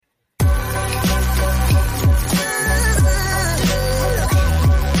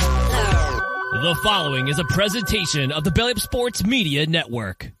The following is a presentation of the Belly Up Sports Media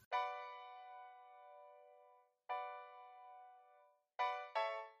Network.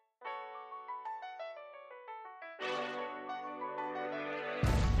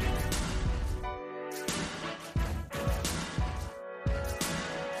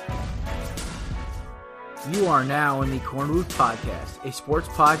 You are now in the Corner Booth Podcast, a sports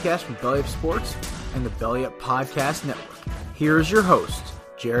podcast from Belly Up Sports and the Belly Up Podcast Network. Here is your host,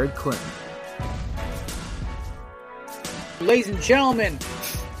 Jared Clinton. Ladies and gentlemen,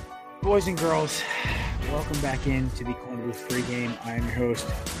 boys and girls, welcome back into the Corner Booth pregame. I am your host,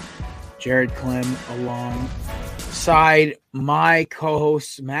 Jared Clem, alongside my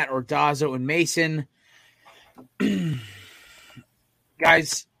co-hosts, Matt Ordazzo and Mason.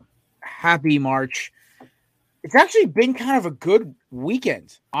 Guys, happy March. It's actually been kind of a good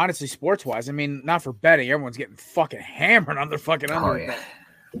weekend, honestly, sports-wise. I mean, not for betting. Everyone's getting fucking hammered on their fucking under. Oh, yeah.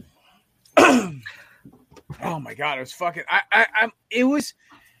 Oh, my God. It was fucking – I knew it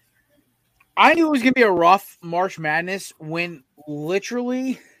was going to be a rough March Madness when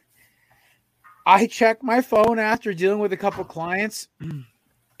literally I checked my phone after dealing with a couple clients,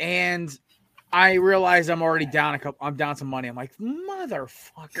 and I realized I'm already down I'm down some money. I'm like,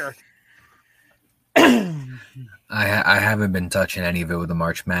 motherfucker. I haven't been touching any of it with the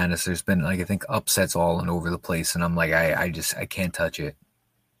March Madness. There's been I think upsets all and over the place, and I'm like, I can't touch it.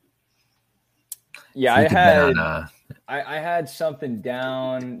 Yeah, I had something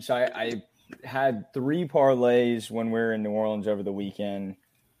down. So I had 3 parlays when we were in New Orleans over the weekend.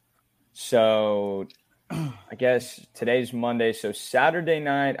 So I guess today's Monday. So Saturday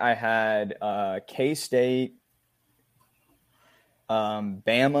night I had K-State,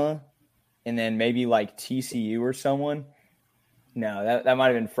 Bama, and then maybe like TCU or someone. No, that might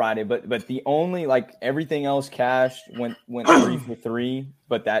have been Friday. But the only everything else cashed went 3 for 3.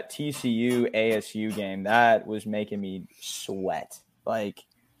 But that TCU ASU game, that was making me sweat. But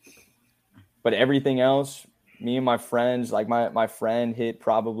everything else, me and my friends, my friend hit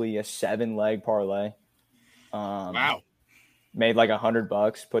probably a 7-leg parlay. Wow. Made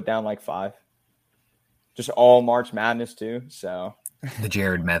 $100, put down 5. Just all March Madness too. So the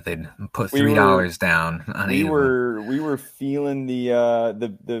Jared method. Put $3 down on we were feeling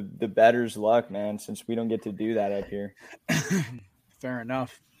the bettor's luck, man, since we don't get to do that up here. Fair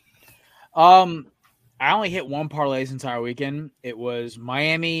enough. I only hit 1 parlay this entire weekend. It was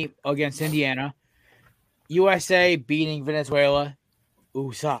Miami against Indiana, USA beating Venezuela.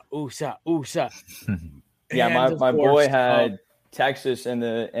 USA. Yeah, And my of course, boy had Texas and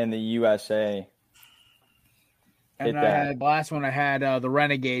the USA. And I had the last one. I had the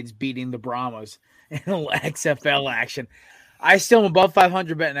Renegades beating the Brahmas in XFL action. I still am above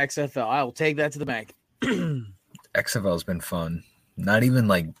 500 betting XFL. I will take that to the bank. XFL's been fun. Not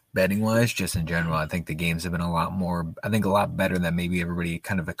even betting wise, just in general. I think the games have been a lot better than maybe everybody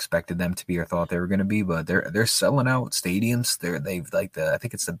kind of expected them to be or thought they were going to be. But they're selling out stadiums. They've I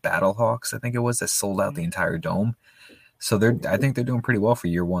think it's the Battlehawks. I think it was that sold out the entire dome. So I think they're doing pretty well for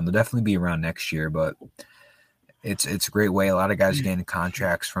year one. They'll definitely be around next year, but it's a great way. A lot of guys are getting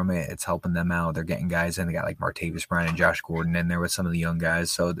contracts from it. It's helping them out. They're getting guys in. They got Martavis Bryant and Josh Gordon in there with some of the young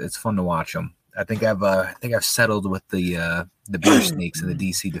guys. So it's fun to watch them. I think I've settled with the Beer Snakes and the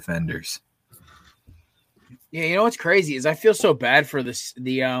DC Defenders. Yeah, you know what's crazy is I feel so bad for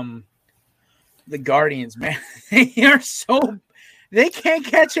the Guardians, man. They can't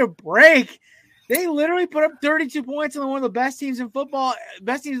catch a break. They literally put up 32 points on one of the best teams in football,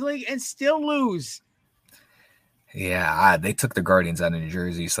 best teams in the league, and still lose. Yeah, they took the Guardians out of New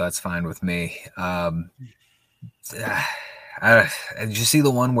Jersey, so that's fine with me. Did you see the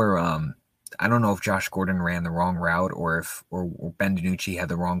one where I don't know if Josh Gordon ran the wrong route or Ben DiNucci had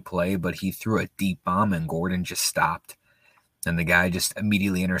the wrong play, but he threw a deep bomb and Gordon just stopped. And the guy just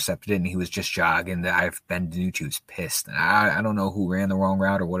immediately intercepted it, and he was just jogging. Ben DiNucci was pissed. And I don't know who ran the wrong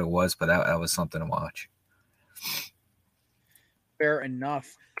route or what it was, but that was something to watch. Fair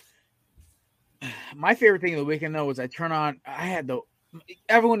enough. My favorite thing of the weekend, though, was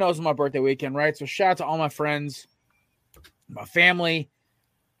everyone knows my birthday weekend, right? So shout out to all my friends, my family,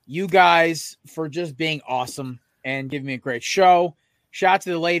 you guys for just being awesome and giving me a great show. Shout out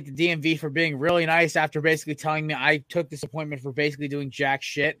to the lady at the DMV for being really nice after basically telling me I took this appointment for basically doing jack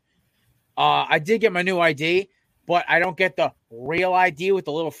shit. I did get my new ID, but I don't get the real ID with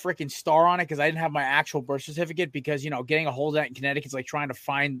the little freaking star on it because I didn't have my actual birth certificate because, getting a hold of that in Connecticut is like trying to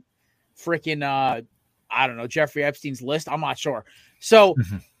find freaking, I don't know, Jeffrey Epstein's list. I'm not sure. So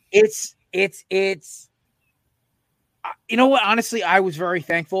it's you know what? Honestly, I was very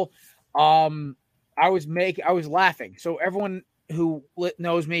thankful. I was laughing. So everyone who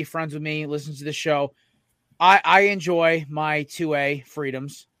knows me, friends with me, listens to the show, I enjoy my 2A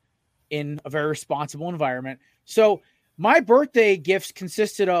freedoms in a very responsible environment. So my birthday gifts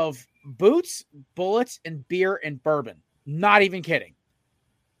consisted of boots, bullets, and beer and bourbon. Not even kidding.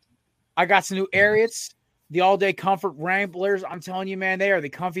 I got some new Ariats, the all-day comfort Ramblers. I'm telling you, man, they are the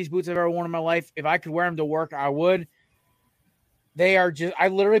comfiest boots I've ever worn in my life. If I could wear them to work, I would. They are just, I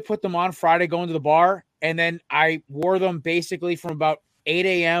literally put them on Friday going to the bar, and then I wore them basically from about 8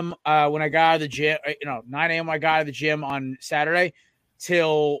 a.m. When I got out of the gym, 9 a.m. when I got out of the gym on Saturday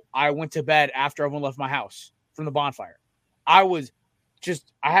till I went to bed after everyone left my house from the bonfire. I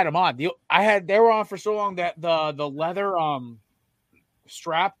had them on. They were on for so long that the leather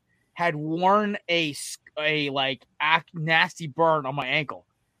strap had worn a nasty burn on my ankle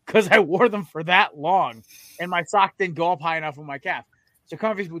because I wore them for that long, and my sock didn't go up high enough on my calf. So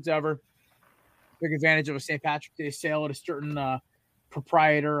comfiest boots ever. Took advantage of a St. Patrick's Day sale at a certain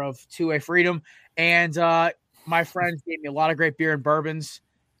proprietor of 2A Freedom, and my friends gave me a lot of great beer and bourbons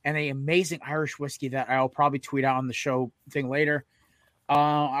and an amazing Irish whiskey that I'll probably tweet out on the show thing later.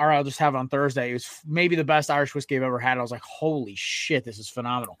 Or I'll just have it on Thursday. It was maybe the best Irish whiskey I've ever had. I was like, holy shit, this is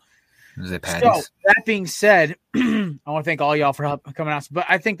phenomenal. Is it Patty's? So that being said, I want to thank all y'all for coming out. But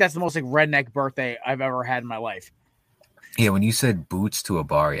I think that's the most redneck birthday I've ever had in my life. Yeah, when you said boots to a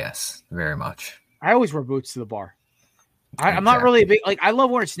bar, yes, very much. I always wear boots to the bar. I'm not really a big, I love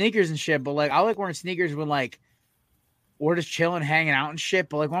wearing sneakers and shit, but I like wearing sneakers when we're just chilling, hanging out and shit.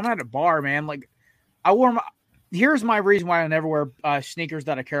 But when I'm at a bar, man, here's my reason why I never wear sneakers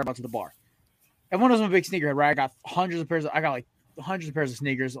that I care about to the bar. Everyone knows I'm a big sneakerhead, right? I got hundreds of pairs of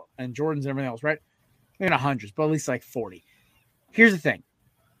sneakers and Jordans and everything else, right? Maybe not hundreds, but at least 40. Here's the thing.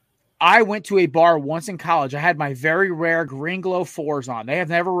 I went to a bar once in college. I had my very rare Green Glow 4s on. They have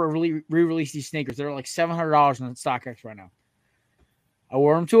never really re-released these sneakers. They're $700 on StockX right now. I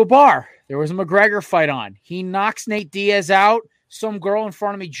wore them to a bar. There was a McGregor fight on. He knocks Nate Diaz out. Some girl in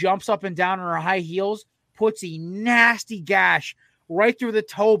front of me jumps up and down on her high heels, puts a nasty gash right through the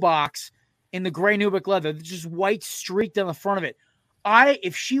toe box in the gray Nubic leather. There's just white streaked on the front of it.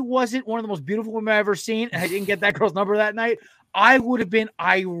 If she wasn't one of the most beautiful women I've ever seen, and I didn't get that girl's number that night, I would have been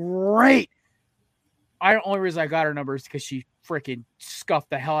irate. The only reason I got her number is because she freaking scuffed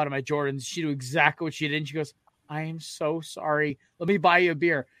the hell out of my Jordans. She knew exactly what she did. And she goes, I am so sorry. Let me buy you a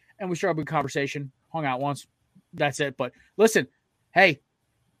beer. And we started a good conversation. Hung out once. That's it. But listen, hey,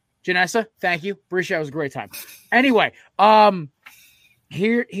 Janessa, thank you. Appreciate it. It was a great time. Anyway,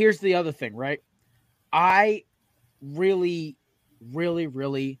 here's the other thing, right? I really, really,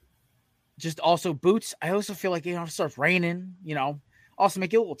 really just also boots. I also feel like, if it starts raining, also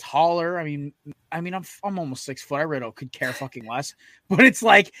make it a little taller. I mean, I'm almost 6 foot. I really could care fucking less, but it's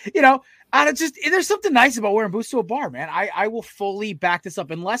there's something nice about wearing boots to a bar, man. I will fully back this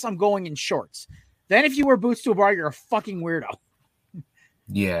up unless I'm going in shorts. Then if you wear boots to a bar, you're a fucking weirdo.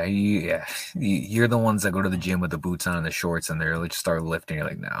 Yeah. You're the ones that go to the gym with the boots on and the shorts, and they're just start lifting. You're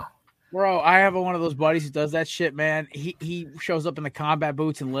like, no. Bro, I have one of those buddies who does that shit, man. He shows up in the combat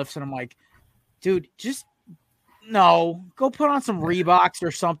boots and lifts, and I'm like, dude, just no. Go put on some Reeboks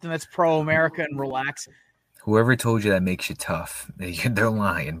or something that's pro-America and relax. Whoever told you that makes you tough, they're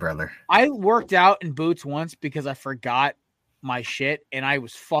lying, brother. I worked out in boots once because I forgot my shit, and I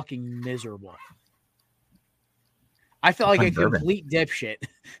was fucking miserable. I felt like a complete dipshit.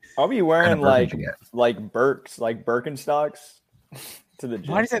 I'll be wearing like Birks, like Birkenstocks to the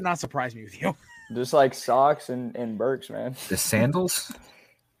gym. Why does that not surprise me with you? Just socks and Birks, man. The sandals?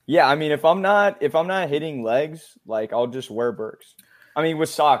 Yeah, I mean, if I'm not hitting legs, I'll just wear Birks. I mean, with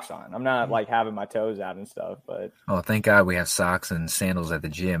socks on. I'm not having my toes out and stuff, but oh, thank God we have socks and sandals at the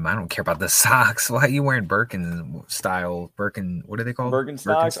gym. I don't care about the socks. Why are you wearing what are they called?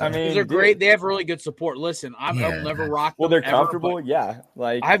 Birkenstocks. I mean, they're great. They have really good support. Listen, I'll never rock them. Well, they're ever, comfortable. Yeah.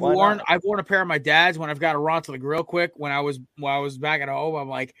 I've worn a pair of my dad's when I've got to run to the grill quick. While I was back at home, I'm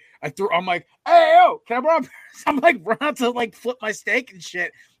like, hey, yo, can I borrow? I'm run out to flip my steak and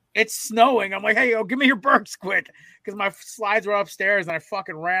shit. It's snowing. I'm like, hey, yo, give me your Birks quick. Because my slides were upstairs and I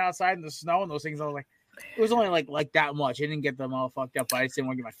fucking ran outside in the snow and those things. I was like, it was only like that much. I didn't get them all fucked up, but I just didn't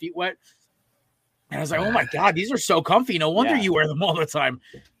want to get my feet wet. And I was like, oh my God, these are so comfy. No wonder you wear them all the time.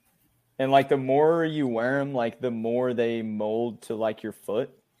 And the more you wear them, the more they mold to your foot.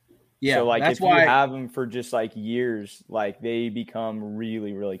 Yeah. So if you have them for just years, they become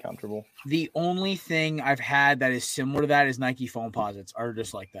really, really comfortable. The only thing I've had that is similar to that is Nike foam posits are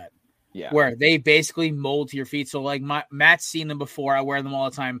just like that. Yeah. Where they basically mold to your feet. So Matt's seen them before. I wear them all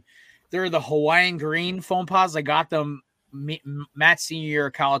the time. They're the Hawaiian green foam posits. I got them Matt's senior year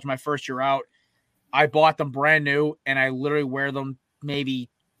of college, my first year out. I bought them brand new, and I literally wear them.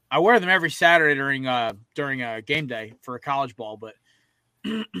 I wear them every Saturday during a game day for a college ball, but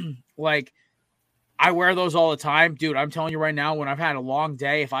like I wear those all the time, dude. I'm telling you right now, when I've had a long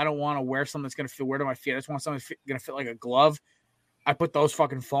day, if I don't want to wear something that's gonna fit weird to my feet, I just want something that's gonna fit like a glove. I put those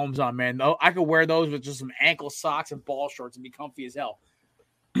fucking foams on, man. I could wear those with just some ankle socks and ball shorts and be comfy as hell.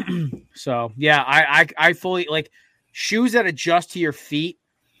 So yeah, I fully like shoes that adjust to your feet.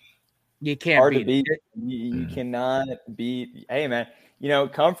 You can't hard beat to beat. You cannot beat. Hey, man,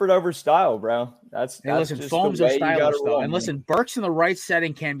 comfort over style, bro. That's listen, just foams the are way you gotta stylish though. roll, And man. listen, Birks in the right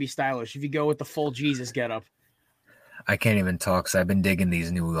setting can be stylish if you go with the full Jesus getup. I can't even talk because I've been digging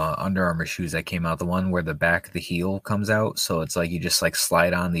these new Under Armour shoes that came out. The one where the back of the heel comes out, so it's like you just like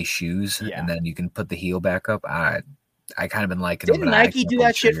slide on these shoes, Yeah. and then you can put the heel back up. I kind of been liking them. Didn't but I Nike can't do pull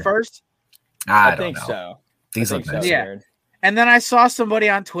that the shit trigger. first? I I don't think know. so. These I look think nice. so, Yeah. Jared. And then I saw somebody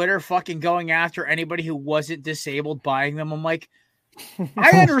on Twitter fucking going after anybody who wasn't disabled buying them. I'm like, I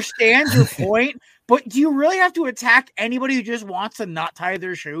understand your point, but do you really have to attack anybody who just wants to not tie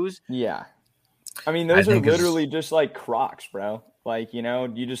their shoes? Yeah. I mean, those are think it's- literally just like Crocs, bro. Like, you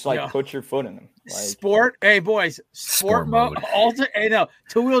just like Yeah. put your foot in them. Like, Sport, hey boys, sport Sport mode, mode. hey no,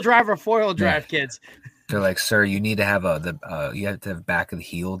 2-wheel drive or 4-wheel drive, kids. They're like, sir, you need to have you have to have back of the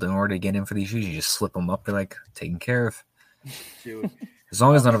heel in order to get in for these shoes. You just slip them up. They're like taken care of. Dude, As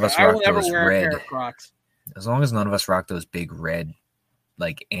long as none of us I rock will never those wear a red. pair of Crocs. As long as none of us rock those big red,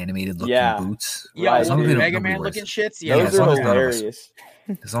 like animated looking Yeah. boots. Yo, Right, as long as dude. we don't- Mega nobody Man wears looking it. shits. Yeah, Yeah, those as are long as none of us- hilarious.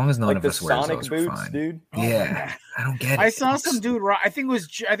 As long as none Like of the us wear Sonic those, we're boots, fine. dude. Yeah, I don't get it. I saw It's- some dude. I think it was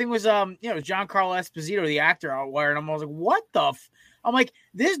Giancarlo Esposito, the actor, out wearing them. I was like, what the? I'm like,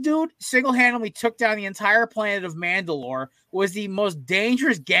 this dude single-handedly took down the entire planet of Mandalore. Was the most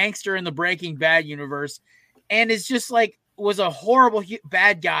dangerous gangster in the Breaking Bad universe, and is just like was a horrible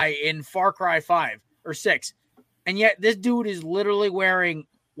bad guy in Far Cry 5 or 6, and yet this dude is literally wearing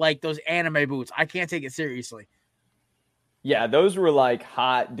like those anime boots. I can't take it seriously. Yeah, those were like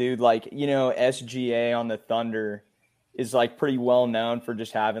hot, dude. Like, SGA on the Thunder is like pretty well known for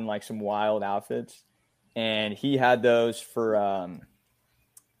just having like some wild outfits. And he had those for on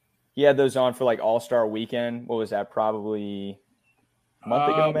for like All-Star Weekend. What was that? Probably a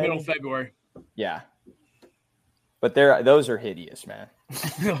month ago, maybe? Middle February. Yeah. But those are hideous, man.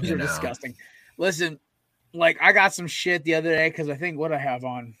 Those You are know. disgusting. Listen, like I got some shit the other day because I think what I have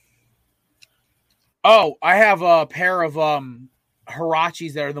on. Oh, I have a pair of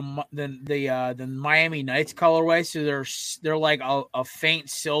Hirachis that are the Miami Nights colorway. So they're like a faint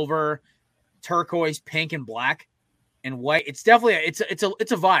silver, turquoise, pink, and black, and white. It's definitely it's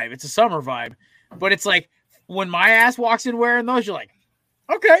a vibe. It's a summer vibe, but it's like when my ass walks in wearing those, you're like,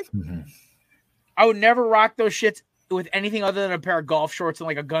 okay. Mhm. I would never rock those shits with anything other than a pair of golf shorts and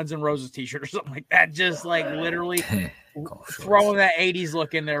like a Guns N' Roses t-shirt or something like that. Just like literally Golf shorts. throwing that 80s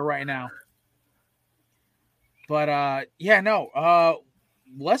look in there right now. But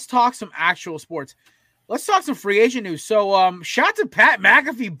let's talk some actual sports. Let's talk some free agent news. So shout to Pat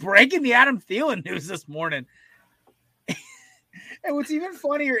McAfee breaking the Adam Thielen news this morning. And what's even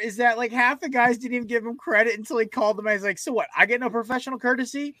funnier is that like half the guys didn't even give him credit until he called them. I was like, so what? I get no professional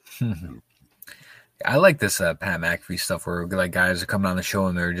courtesy? I like this Pat McAfee stuff where like guys are coming on the show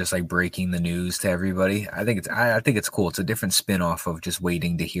and they're just like breaking the news to everybody. I think it's cool. It's a different spin off of just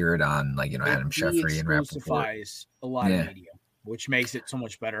waiting to hear it on like Adam Schefter and Rappaport. Exclusifies a lot Yeah. of media, which makes it so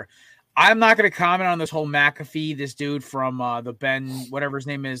much better. I'm not going to comment on this whole McAfee, this dude from the Ben, whatever his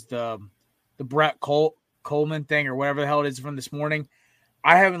name is, the Brett Coleman thing or whatever the hell it is from this morning.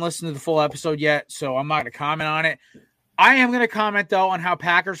 I haven't listened to the full episode yet, so I'm not going to comment on it. I am going to comment, though, on how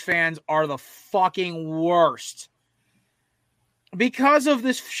Packers fans are the fucking worst. Because of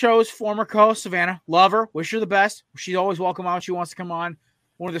this show's former co-host, Savannah, love her, wish her the best. She's always welcome out. She wants to come on.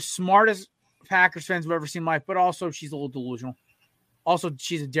 One of the smartest Packers fans I've ever seen in life, but also she's a little delusional. Also,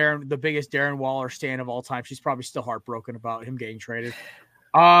 she's the biggest Darren Waller stan of all time. She's probably still heartbroken about him getting traded.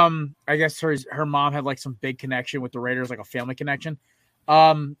 I guess her mom had like some big connection with the Raiders, like a family connection.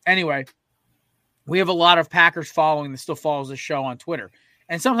 Anyway, we have a lot of Packers following that still follows the show on Twitter.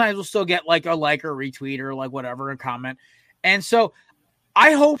 And sometimes we'll still get like a like or retweet or like whatever, a comment. And so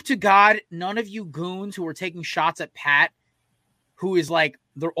I hope to God none of you goons who are taking shots at Pat, who is like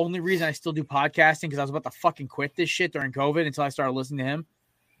the only reason I still do podcasting because I was about to fucking quit this shit during COVID until I started listening to him,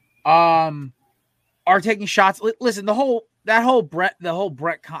 are taking shots. Listen, the whole Brett,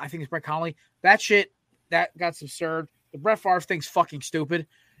 I think it's Brett Connolly, that shit, that got absurd. The Brett Favre thing's fucking stupid.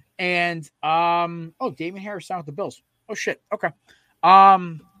 And Damon Harris signed with the Bills. Oh shit. Okay.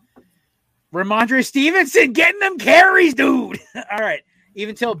 Ramondre Stevenson getting them carries, dude. All right.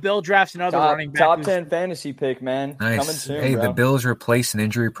 Even till Bill drafts another running back. Top 10 fantasy pick, man. Nice. Coming soon, hey, bro. the Bills replaced an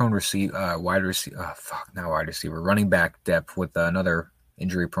injury-prone wide receiver. Not wide receiver. Running back depth with another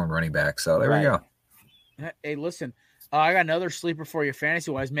injury-prone running back. So there we go. Hey, listen, I got another sleeper for you,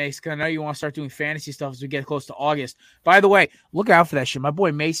 fantasy-wise, Mace. Because I know you want to start doing fantasy stuff as we get close to August. By the way, look out for that shit. My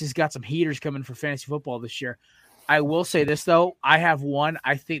boy Mace has got some heaters coming for fantasy football this year. I will say this, though. I have one.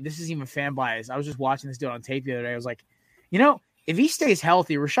 I think this is even fan bias. I was just watching this dude on tape the other day. I was like, if he stays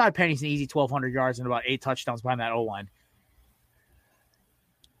healthy, Rashad Penny's an easy 1,200 yards and about 8 touchdowns behind that O-line.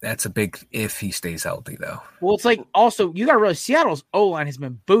 That's a big if he stays healthy, though. Well, it's like also you got to realize Seattle's O-line has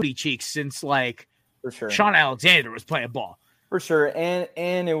been booty cheeks since like for sure Sean Alexander was playing ball. For sure, and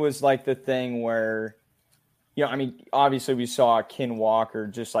it was like the thing where, obviously we saw Ken Walker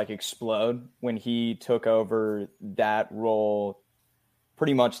just like explode when he took over that role,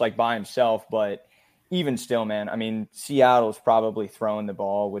 pretty much like by himself. But even still, man, Seattle's probably throwing the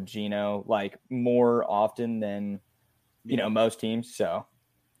ball with Geno like more often than most teams. So.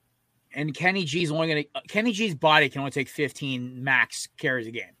 And Kenny G's body can only take 15 max carries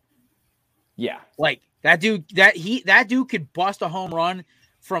a game. Yeah. Like that dude could bust a home run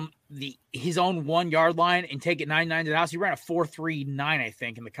from his own 1 yard line and take it 99 to the house. He ran a 4.39, I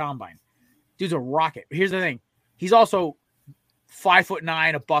think, in the combine. Dude's a rocket. Here's the thing. He's also 5'9",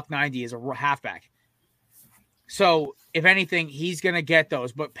 $190 as a halfback. So if anything, he's going to get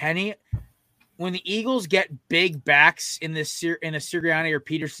those. But Penny, when the Eagles get big backs in a Sirianni or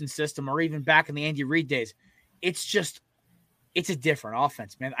Peterson system, or even back in the Andy Reid days, it's a different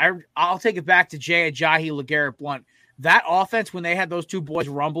offense, man. I'll take it back to Jay Ajayi, LeGarrette Blount. That offense, when they had those two boys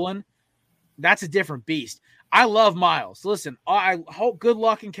rumbling, that's a different beast. I love Miles. Listen, I hope good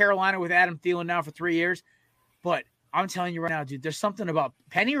luck in Carolina with Adam Thielen now for 3 years. But I'm telling you right now, dude, there's something about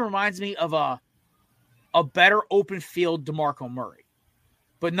Penny reminds me of a better open field DeMarco Murray.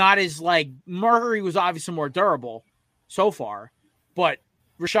 But not as like Murray was obviously more durable so far, but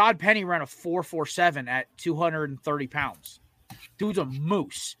Rashad Penny ran a 4.47 at 230 pounds. Dude's a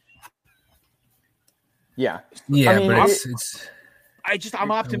moose. Yeah. Yeah, I'm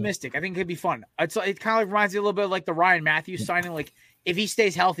optimistic. I think it could be fun. It kind of like reminds me a little bit of like the Ryan Matthews signing. Like if he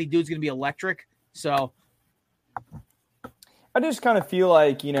stays healthy, dude's going to be electric. So I just kind of feel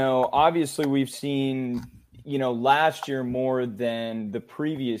like, obviously we've seen last year more than the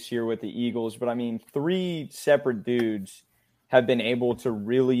previous year with the Eagles, but 3 separate dudes have been able to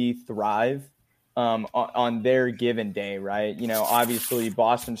really thrive on their given day, right? Obviously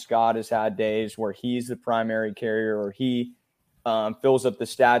Boston Scott has had days where he's the primary carrier or he fills up the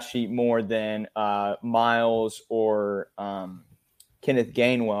stat sheet more than Miles or Kenneth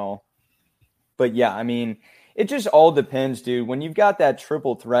Gainwell. But yeah, it just all depends, dude. When you've got that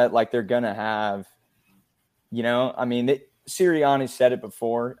triple threat like they're going to have, Sirianni said it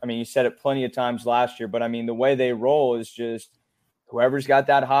before. He said it plenty of times last year, but the way they roll is just whoever's got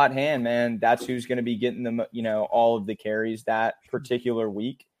that hot hand, man, that's who's going to be getting them, all of the carries that particular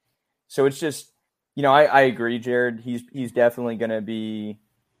week. So it's just, I agree, Jared. He's definitely going to be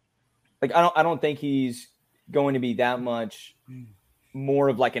like, I don't think he's going to be that much more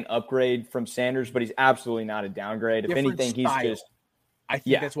of like an upgrade from Sanders, but he's absolutely not a downgrade. If anything, he's just, I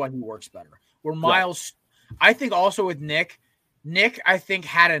think that's why he works better. Where Miles, I think also with Nick, I think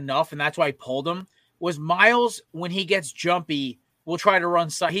had enough, and that's why I pulled him, was Miles, when he gets jumpy, will try to run.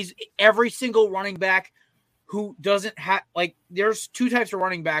 He's every single running back who doesn't have, like, there's 2 types of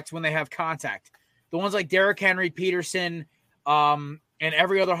running backs when they have contact. The ones like Derrick Henry, Peterson, and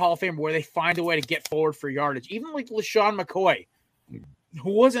every other Hall of Famer where they find a way to get forward for yardage. Even like LaShawn McCoy,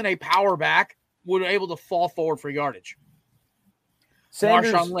 who wasn't a power back, would be able to fall forward for yardage.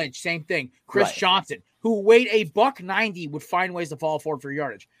 Marshawn Lynch, same thing. Chris Johnson, who weighed a $190, would find ways to fall forward for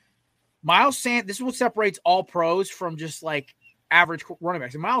yardage. Miles Sanders, this is what separates all pros from just like average running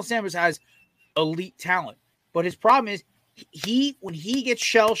backs. And Miles Sanders has elite talent, but his problem is when he gets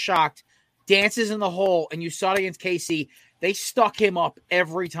shell shocked, dances in the hole, and you saw it against KC, they stuck him up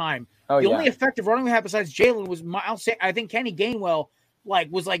every time. The only effective running back besides Jalen was Miles. I think Kenny Gainwell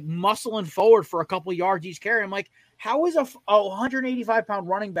was muscling forward for a couple yards each carry. I'm like, how is a 185-pound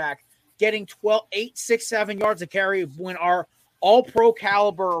running back getting 8, 6, 7 yards a carry when our all-pro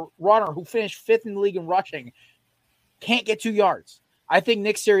caliber runner who finished 5th in the league in rushing can't get 2 yards? I think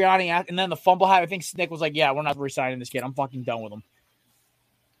Nick Sirianni, and then the fumble I think Nick was like, yeah, we're not re-signing this kid. I'm fucking done with him.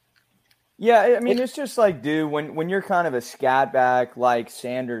 Yeah, it's just like, dude, when you're kind of a scat back like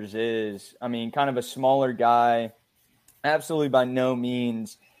Sanders is, kind of a smaller guy, absolutely by no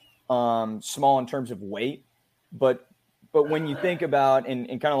means small in terms of weight, but when you think about, and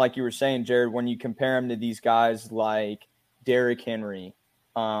kind of like you were saying, Jared, when you compare him to these guys like Derrick Henry,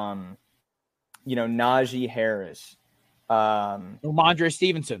 Najee Harris, Ramondre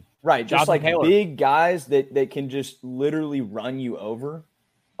Stevenson. Right, just Jonathan like Taylor. big guys that can just literally run you over.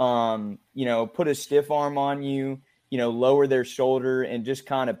 Put a stiff arm on you, lower their shoulder and just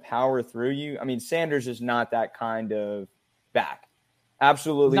kind of power through you. I mean, Sanders is not that kind of back.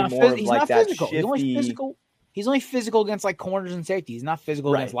 Absolutely more of like that physical. shifty. He's only physical against like corners and safeties. He's not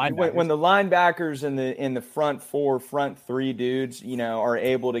physical against linebackers. When the linebackers and the front three dudes, are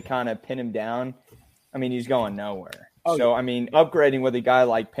able to kind of pin him down, I mean, he's going nowhere. I mean, upgrading with a guy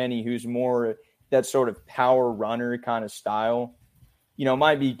like Penny, who's more that sort of power runner kind of style,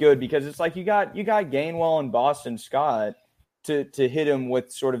 might be good because it's like you got Gainwell and Boston Scott to hit him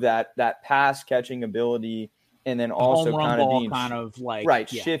with sort of that pass catching ability, and then also kind of being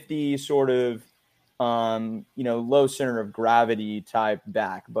shifty, sort of low center of gravity type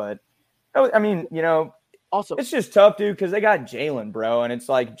back. But I mean, also, it's just tough, dude, because they got Jalen, bro. And it's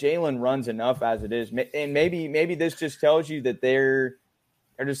like Jalen runs enough as it is. And maybe this just tells you that they're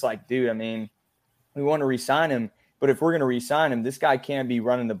just like, dude, I mean, we want to re-sign him. But if we're going to re-sign him, this guy can't be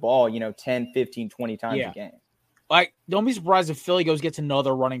running the ball, 10, 15, 20 times a game. Like, don't be surprised if Philly gets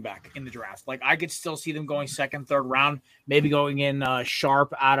another running back in the draft. Like, I could still see them going second, third round, maybe going in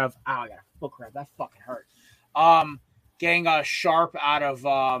Sharp out of – oh, crap, that fucking hurt. Getting a Sharp out of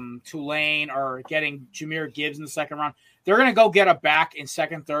Tulane or getting Jahmyr Gibbs in the second round. They're going to go get a back in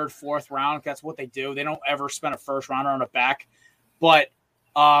second, third, fourth round. That's what they do. They don't ever spend a first rounder on a back. But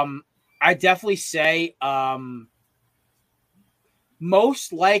I definitely say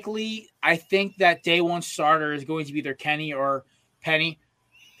most likely I think that day one starter is going to be either Kenny or Penny.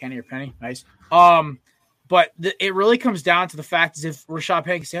 Nice. But it really comes down to the fact is if Rashad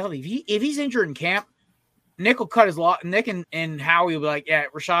Penny can stay healthy. If he's injured in camp, Nick will cut his lot. Nick and Howie will be like, yeah,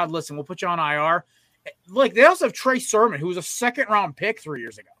 Rashad, listen, we'll put you on IR. Like, they also have Trey Sermon, who was a second-round pick 3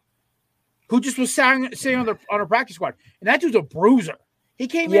 years ago, who just was sitting on a practice squad. And that dude's a bruiser. He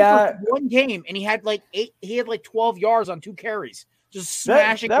came in for one game, and he had 12 yards on 2 carries. Just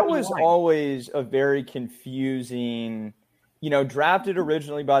smashing. That was always a very confusing, drafted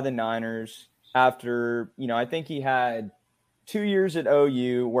originally by the Niners after, I think he had 2 years at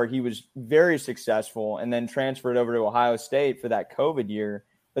OU where he was very successful and then transferred over to Ohio State for that COVID year,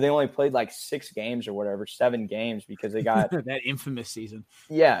 but they only played like 6 games or whatever, 7 games because they got that infamous season.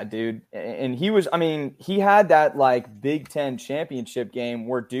 Yeah, dude. And he had that like Big Ten championship game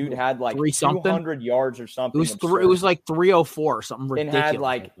where dude had like 200 yards or something. It was like 304 or something ridiculous. And had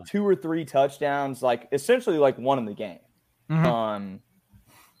like 2 or 3 touchdowns, like essentially like won in the game. Mm-hmm.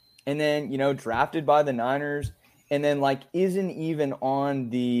 And then, drafted by the Niners. And then, like, isn't even on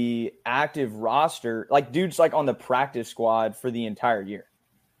the active roster. Like, dude's, like, on the practice squad for the entire year.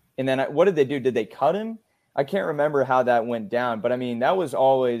 And then what did they do? Did they cut him? I can't remember how that went down. But, I mean, that was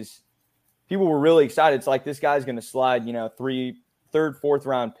always – people were really excited. It's like this guy's going to slide, third, fourth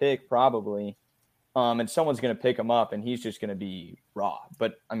round pick probably. And someone's going to pick him up, and he's just going to be raw.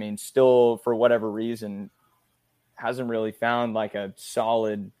 But, I mean, still, for whatever reason, hasn't really found, like, a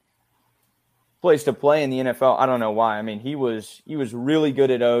solid – place to play in the NFL. I don't know why. I mean, he was really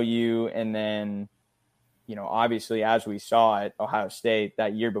good at OU, and then, obviously as we saw at Ohio State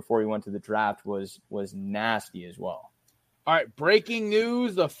that year before he went to the draft was nasty as well. All right, breaking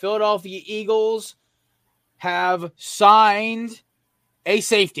news: the Philadelphia Eagles have signed a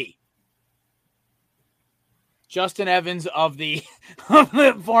safety, Justin Evans of the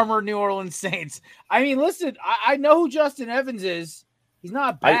former New Orleans Saints. I mean, listen, I know who Justin Evans is. He's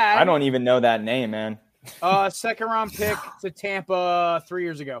not bad. I don't even know that name, man. Second round pick to Tampa 3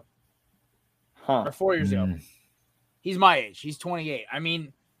 years ago. Or 4 years ago. He's my age. He's 28. I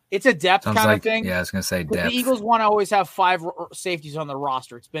mean, it's a depth kind of thing. Yeah, I was going to say depth. The Eagles want to always have 5 safeties on their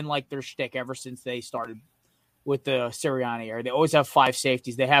roster. It's been like their shtick ever since they started with the Sirianni era. They always have 5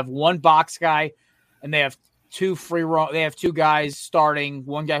 safeties. They have 1 box guy, and they have 2 free roam. They have 2 guys starting,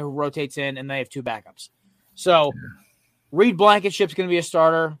 1 guy who rotates in, and they have 2 backups. So Reed Blankenship's going to be a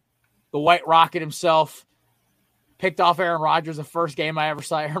starter. The White Rocket himself picked off Aaron Rodgers the first game I ever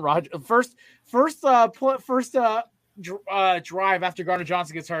saw Aaron Rodgers. First drive after Gardner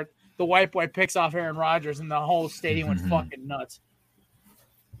Johnson gets hurt, the White Boy picks off Aaron Rodgers, and the whole stadium went fucking nuts.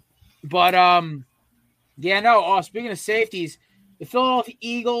 But speaking of safeties, the Philadelphia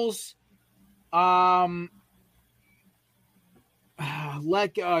Eagles, CJ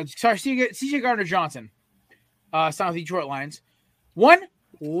Gardner Johnson. Signed with the Detroit Lions.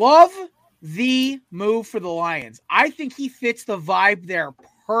 Love the move for the Lions. I think he fits the vibe there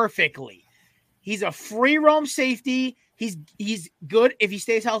perfectly. He's a free roam safety. He's good if he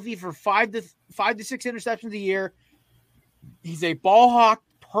stays healthy for 5 to 6 interceptions a year. He's a ball hawk,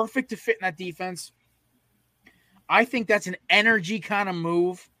 perfect to fit in that defense. I think that's an energy kind of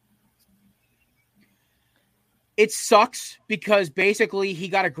move. It sucks because basically he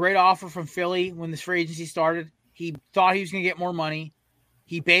got a great offer from Philly when this free agency started. He thought he was going to get more money.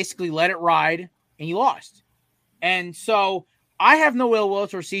 He basically let it ride, and he lost. And so I have no ill will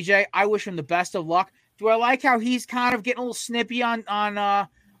towards CJ. I wish him the best of luck. Do I like how he's kind of getting a little snippy on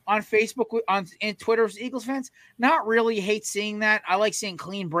Facebook, on Twitter's Eagles fans? Not really. Hate seeing that. I like seeing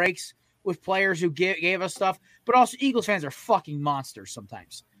clean breaks with players who gave us stuff. But also, Eagles fans are fucking monsters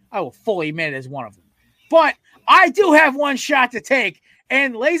sometimes. I will fully admit it as one of them. But I do have one shot to take.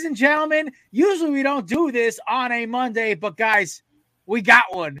 And ladies and gentlemen, usually we don't do this on a Monday, but guys, we got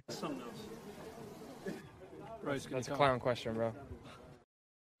one. That's a clown question, bro.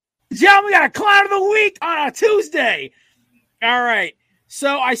 Gentlemen, we got a clown of the week on a Tuesday. All right.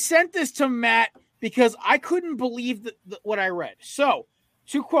 So I sent this to Matt because I couldn't believe what I read. So,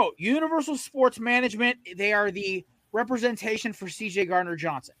 to quote, Universal Sports Management, they are the representation for CJ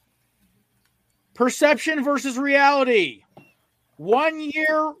Gardner-Johnson. Perception versus reality. 1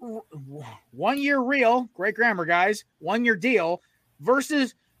 year real, great grammar, guys, 1 year deal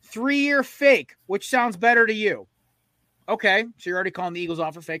versus 3 year fake, which sounds better to you. Okay, so you're already calling the Eagles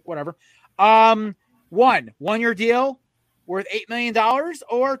offer fake, whatever. 1 year deal worth $8 million,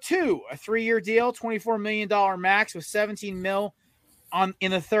 or 2, a 3 year deal, $24 million max with $17 million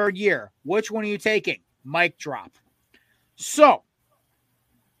in the third year. Which one are you taking? Mic drop. So,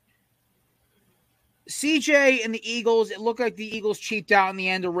 CJ and the Eagles, it looked like the Eagles cheaped out in the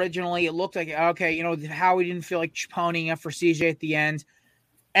end originally. It looked like, okay, you know, Howie didn't feel like ponying up for CJ at the end.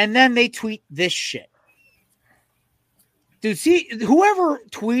 And then they tweet this shit. Dude, see, whoever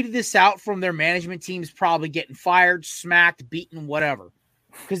tweeted this out from their management team is probably getting fired, smacked, beaten, whatever.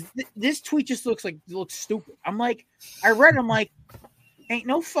 Because this tweet just looks stupid. I'm like, I read it, I'm like, ain't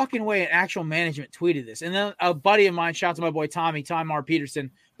no fucking way an actual management tweeted this. And then a buddy of mine, shout out to my boy Tom R.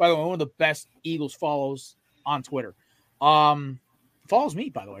 Peterson, by the way, one of the best Eagles follows on Twitter. Follows me,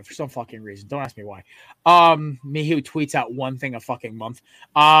 by the way, for some fucking reason. Don't ask me why. Me who tweets out one thing a fucking month.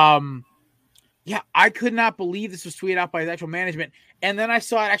 Yeah, I could not believe this was tweeted out by his actual management. And then I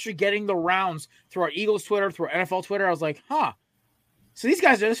saw it actually getting the rounds through our Eagles Twitter, through our NFL Twitter. I was like, huh. So these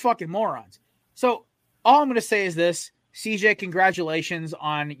guys are just fucking morons. So all I'm going to say is this. CJ, congratulations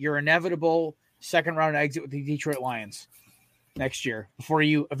on your inevitable second round exit with the Detroit Lions next year before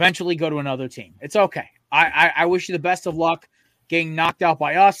you eventually go to another team. It's okay. I wish you the best of luck getting knocked out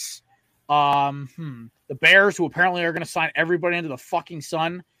by us. The Bears, who apparently are going to sign everybody into the fucking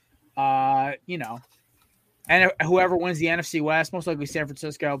sun. You know, and whoever wins the NFC West, most likely San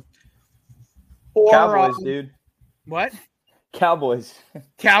Francisco. Or, Cowboys, dude. What? Cowboys.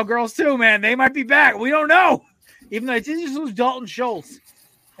 Cowgirls too, man. They might be back. We don't know. Even though I did just lose Dalton Schultz.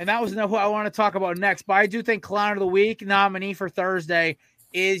 And that was who I want to talk about next. But I do think Clown of the Week nominee for Thursday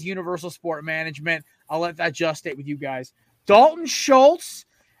is Universal Sport Management. I'll let that just stay with you guys. Dalton Schultz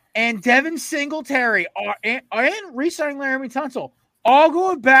and Devin Singletary and re-signing Laremy Tunsil. All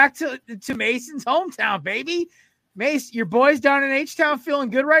going back to Mason's hometown, baby. Mace, your boys down in H-Town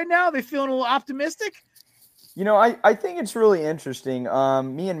feeling good right now? They feeling a little optimistic? You know, I think it's really interesting.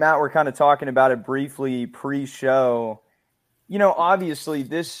 Me and Matt were kind of talking about it briefly pre-show. You know, obviously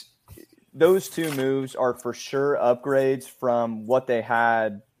those two moves are for sure upgrades from what they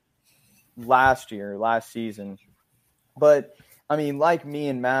had last season. But, I mean, like me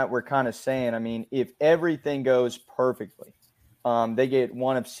and Matt were kind of saying, I mean, if everything goes perfectly, they get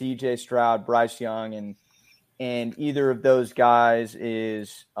one of CJ Stroud, Bryce Young, and either of those guys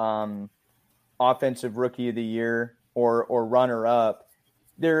is offensive rookie of the year or runner up.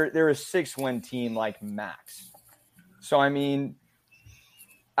 They're a 6-win team like max. So I mean,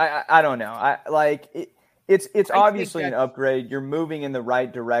 I don't know. It's obviously an upgrade. You're moving in the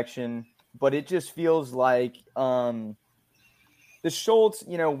right direction, but it just feels like the Schultz,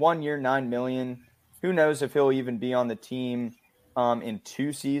 1 year, $9 million. Who knows if he'll even be on the team in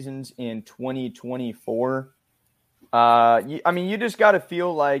 2 seasons in 2024. You just got to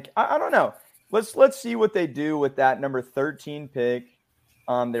feel like I don't know. Let's see what they do with that number 13 pick.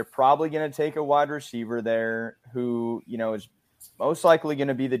 They're probably going to take a wide receiver there who is most likely going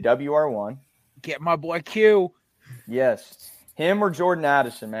to be the WR1. Get my boy Q. Yes, him or Jordan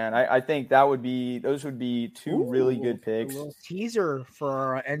Addison, man. I think those would be 2 really good picks. A little teaser for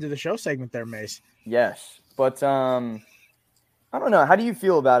our end of the show segment there, Mace. Yes, but I don't know. How do you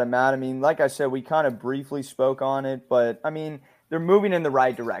feel about it, Matt? I mean, like I said, we kind of briefly spoke on it, but I mean, they're moving in the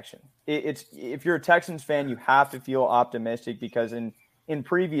right direction. It's if you're a Texans fan, you have to feel optimistic because in in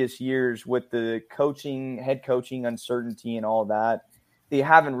previous years with the head coaching uncertainty and all that, they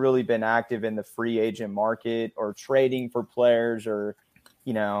haven't really been active in the free agent market or trading for players or,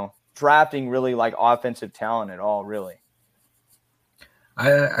 drafting really like offensive talent at all, really.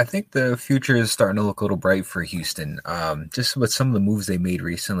 I think the future is starting to look a little bright for Houston. Just with some of the moves they made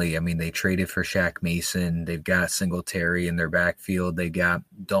recently. I mean, they traded for Shaq Mason. They've got Singletary in their backfield. They got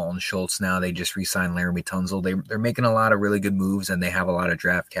Dalton Schultz now. They just re-signed Laramie Tunsil. They're making a lot of really good moves, and they have a lot of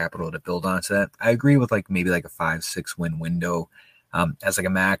draft capital to build onto that. I agree with maybe a 5-6 win window as a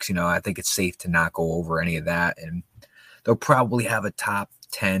max. I think it's safe to not go over any of that, and they'll probably have a top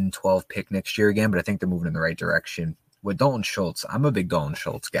 10, 12 pick next year again, but I think they're moving in the right direction. With Dalton Schultz, I'm a big Dalton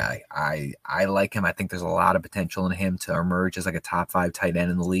Schultz guy. I like him. I think there's a lot of potential in him to emerge as a top 5 tight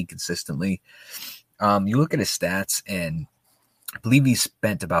end in the league consistently. You look at his stats, and I believe he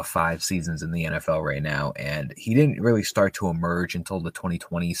spent about 5 seasons in the NFL right now, and he didn't really start to emerge until the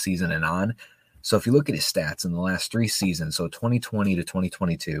 2020 season and on. So if you look at his stats in the last 3 seasons, so 2020 to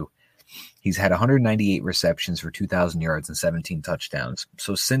 2022, he's had 198 receptions for 2,000 yards and 17 touchdowns.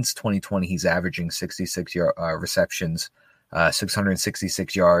 So since 2020, he's averaging 66 receptions,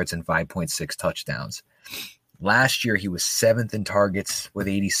 666 yards, and 5.6 touchdowns. Last year, he was 7th in targets with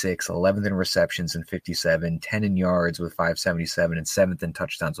 86, 11th in receptions and 57, 10 in yards with 577, and 7th in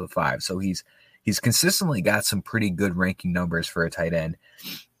touchdowns with 5. So he's consistently got some pretty good ranking numbers for a tight end.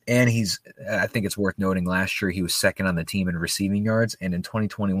 And I think it's worth noting, last year he was 2nd on the team in receiving yards, and in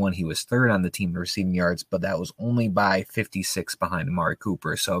 2021 he was 3rd on the team in receiving yards, but that was only by 56 behind Amari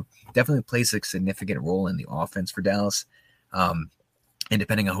Cooper. So definitely plays a significant role in the offense for Dallas. And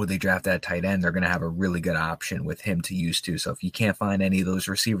depending on who they draft at tight end, they're going to have a really good option with him to use too. So if you can't find any of those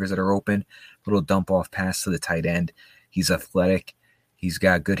receivers that are open, little dump off pass to the tight end. He's athletic. He's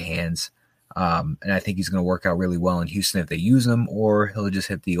got good hands. And I think he's going to work out really well in Houston if they use him, or he'll just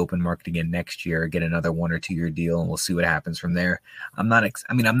hit the open market again next year, get another 1 or 2 year deal, and we'll see what happens from there. I'm not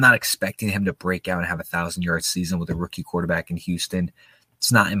expecting him to break out and have 1,000-yard season with a rookie quarterback in Houston.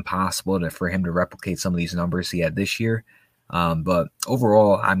 It's not impossible for him to replicate some of these numbers he had this year. But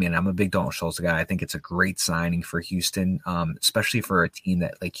overall, I'm a big Dalton Schultz guy. I think it's a great signing for Houston, especially for a team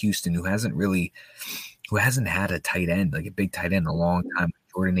that like Houston, who hasn't had a tight end, like a big tight end in a long time.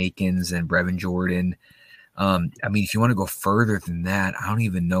 Jordan Akins and Brevin Jordan. If you want to go further than that, I don't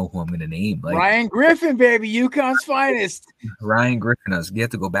even know who I'm going to name. Ryan Griffin, baby, UConn's finest. Ryan Griffin. You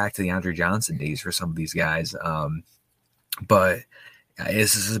have to go back to the Andre Johnson days for some of these guys. But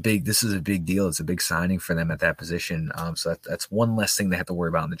this is a big deal. It's a big signing for them at that position. So that's one less thing they have to worry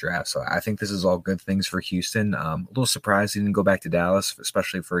about in the draft. So I think this is all good things for Houston. A little surprised he didn't go back to Dallas,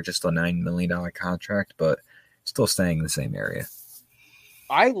 especially for just a $9 million contract, but still staying in the same area.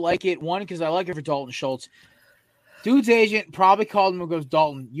 I like it, one, because I like it for Dalton Schultz. Dude's agent probably called him and goes,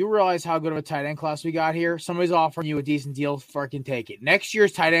 Dalton, you realize how good of a tight end class we got here? Somebody's offering you a decent deal. Fucking take it. Next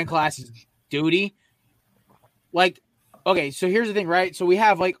year's tight end class is duty. Okay, so here's the thing, right? So we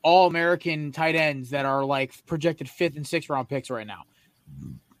have all-American tight ends that are projected 5th and 6th round picks right now.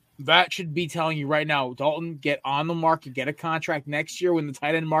 That should be telling you right now, Dalton, get on the market, get a contract next year when the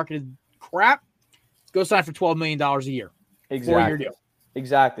tight end market is crap. Go sign for $12 million a year. Exactly. 4-year deal.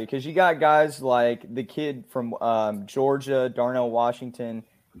 Exactly, because you got guys like the kid from Georgia, Darnell Washington,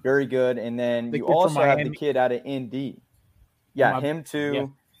 very good, and then you also have the kid out of ND. Yeah, him too. Yeah.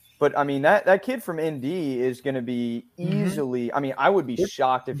 But that kid from ND is going to be easily. I would be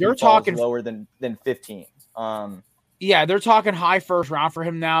shocked if he falls lower than 15. Yeah, they're talking high first round for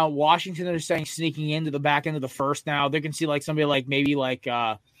him now. Washington, they're saying sneaking into the back end of the first now. They can see somebody maybe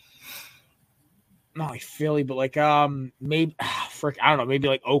not like Philly, but maybe I don't know,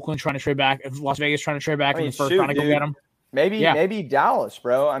 maybe Oakland trying to trade back, Las Vegas trying to trade back in the first round to go get him. Maybe Dallas,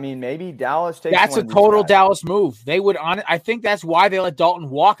 bro. Maybe Dallas takes. That's a total Dallas move. They would I think that's why they let Dalton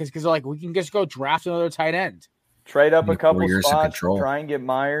walk, is because they're we can just go draft another tight end, trade up a couple spots, try and get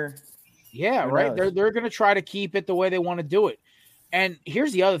Meyer. Yeah, right. They're going to try to keep it the way they want to do it. And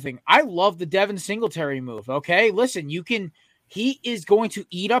here's the other thing: I love the Devin Singletary move. Okay, listen, he is going to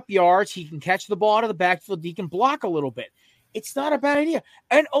eat up yards. He can catch the ball out of the backfield. He can block a little bit. It's not a bad idea.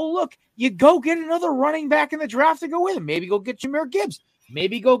 And, look, you go get another running back in the draft to go with him. Maybe go get Jahmyr Gibbs.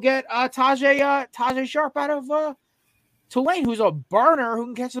 Maybe go get Tajay Sharp out of Tulane, who's a burner who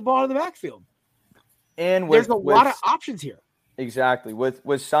can catch the ball out of the backfield. And there's a lot of options here. Exactly.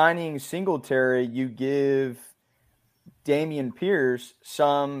 With signing Singletary, you give Dameon Pierce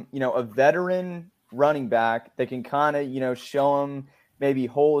a veteran running back that can kind of, show him maybe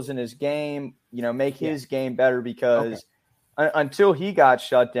holes in his game, make his game better, because until he got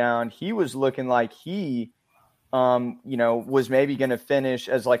shut down, he was looking like he was maybe going to finish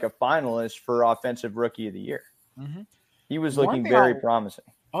as like a finalist for Offensive Rookie of the Year. Mm-hmm. He was looking very promising.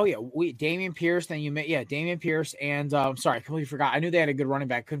 Oh yeah, Damian Pierce. Then Damian Pierce and sorry, I completely forgot. I knew they had a good running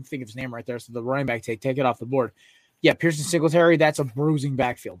back. Couldn't think of his name right there. So the running back take it off the board. Yeah, Pierce and Singletary. That's a bruising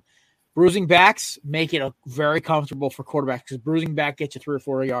backfield. Bruising backs make it very comfortable for quarterbacks because bruising back gets you 3 or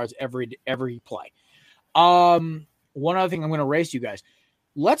 4 yards every play. One other thing I'm going to raise to you guys.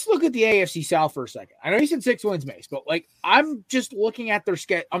 Let's look at the AFC South for a second. I know you said 6 wins, Mace, but like I'm just looking at their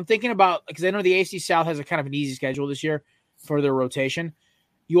schedule. I'm thinking about because I know the AFC South has a kind of an easy schedule this year for their rotation.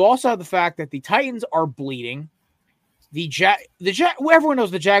 You also have the fact that the Titans are bleeding. Everyone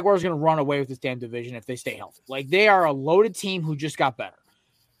knows the Jaguars are going to run away with this damn division if they stay healthy. Like they are a loaded team who just got better.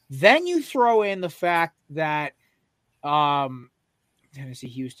 Then you throw in the fact that Tennessee,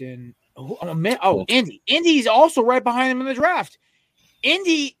 Houston, Indy. Indy's also right behind them in the draft.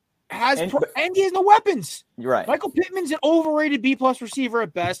 Indy has no weapons. You're right. Michael Pittman's an overrated B+ receiver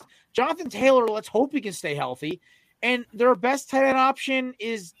at best. Jonathan Taylor, let's hope he can stay healthy. And their best tight end option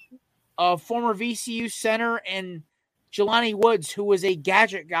is a former VCU center and Jelani Woods, who was a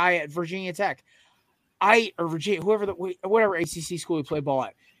gadget guy at Virginia Tech. Whatever ACC school he played ball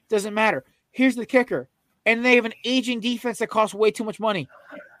at. Doesn't matter. Here's the kicker. And they have an aging defense that costs way too much money.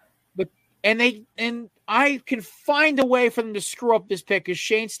 And I can find a way for them to screw up this pick because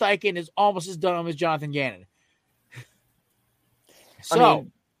Shane Steichen is almost as dumb as Jonathan Gannon.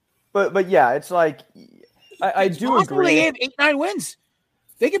 But yeah, it's like I do agree. They have 8-9 wins.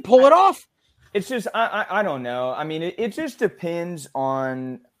 They can pull it off. It's just I don't know. I mean, it just depends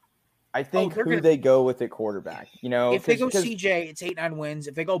on I think who they go with at quarterback. If they go CJ, it's 8-9 wins.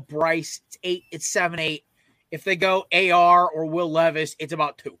 If they go Bryce, it's 7-8. If they go AR or Will Levis, it's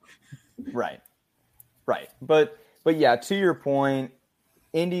about 2. Right. But yeah, to your point,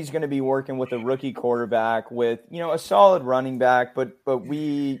 Indy's going to be working with a rookie quarterback with, a solid running back, but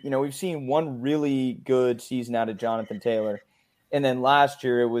we've seen one really good season out of Jonathan Taylor. And then last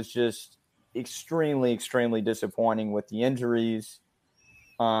year it was just extremely, extremely disappointing with the injuries.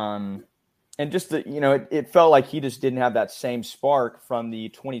 And just it felt like he just didn't have that same spark from the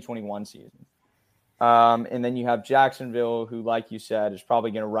 2021 season. And then you have Jacksonville, who, like you said, is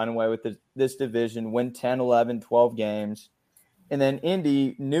probably going to run away with this division, win 10, 11, 12 games. And then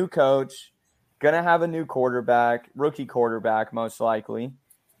Indy, new coach, going to have a new quarterback, rookie quarterback, most likely.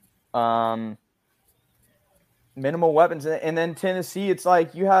 Minimal weapons. And then Tennessee, it's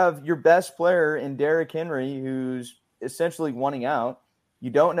like you have your best player in Derrick Henry, who's essentially wanting out.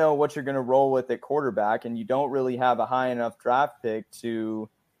 You don't know what you're going to roll with at quarterback, and you don't really have a high enough draft pick to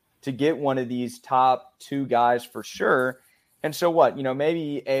get one of these top 2 guys for sure. And so what?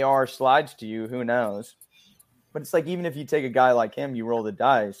 Maybe AR slides to you. Who knows? But it's like even if you take a guy like him, you roll the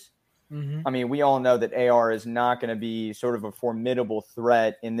dice. Mm-hmm. I mean, we all know that AR is not going to be sort of a formidable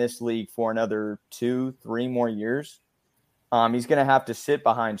threat in this league for another 2-3 more years. He's going to have to sit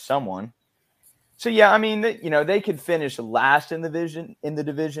behind someone. So, yeah, I mean, they could finish last in the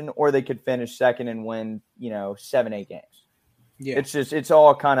division, or they could finish second and win, 7-8 games. Yeah. It's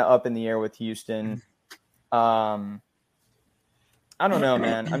all kind of up in the air with Houston. I don't know,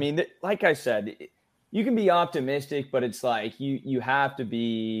 man. I mean, like I said, you can be optimistic, but it's like you have to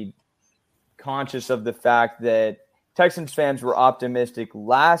be conscious of the fact that Texans fans were optimistic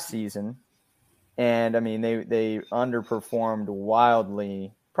last season. And I mean, they underperformed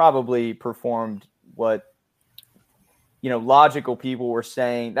wildly, probably performed what, logical people were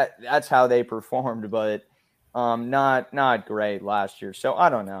saying that's how they performed, but not great last year. So I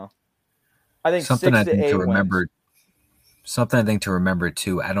don't know. I think something 6 to 8 to wins. remember. Something I think to remember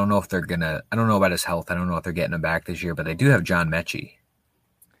too. I don't know about his health. I don't know if they're getting him back this year, but they do have John Mechie.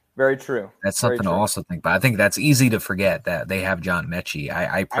 Very true. That's something to also think about. I think that's easy to forget that they have John Mechie.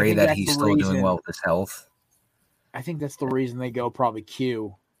 I pray that he's still doing well with his health. I think that's the reason they go probably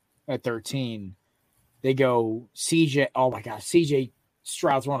Q at 13. They go CJ. Oh my gosh, CJ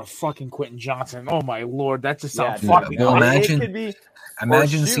Stroud's one of fucking Quentin Johnson. Oh my Lord, that just sounds fucking. Well, imagine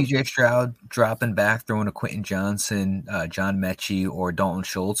CJ Stroud dropping back, throwing to Quentin Johnson, John Mechie, or Dalton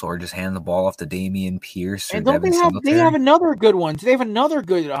Schultz, or just hand the ball off to Damian Pierce. And don't they have another good one? They have another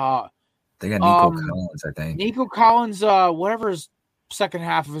good. They got Nico Collins, I think. Nico Collins, whatever his second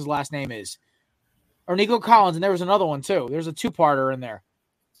half of his last name is, or Nico Collins, and there was another one too. There's a 2-parter in there.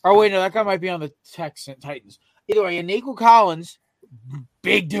 Oh wait, no, that guy might be on the Titans. Either way, Nico Collins,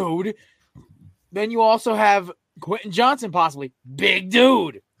 big dude. Then you also have Quentin Johnson, possibly big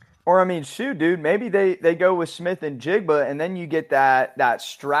dude. Or I mean, shoot, dude, maybe they go with Smith and Jigba, and then you get that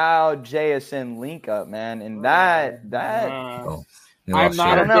Stroud JSN link up, man, and that I'm not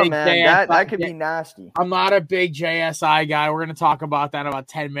I a don't know, big man. JSI That could be nasty. I'm not a big JSI guy. We're going to talk about that in about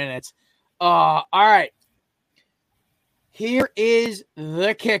 10 minutes. All right. Here is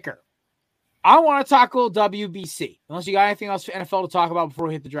the kicker. I want to talk a little WBC. Unless you got anything else for NFL to talk about before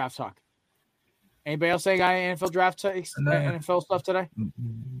we hit the draft talk. Anybody else say got any NFL draft NFL stuff today?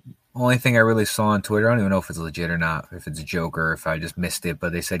 Only thing I really saw on Twitter, I don't even know if it's legit or not, if it's a joke or if I just missed it,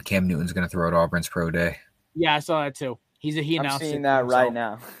 but they said Cam Newton's going to throw at Auburn's pro day. Yeah, I saw that too. He I'm announced seeing it that right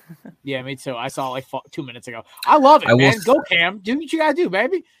himself. now. Yeah, me too. I saw it like 2 minutes ago. I love it, man. Go Cam. Do what you got to do,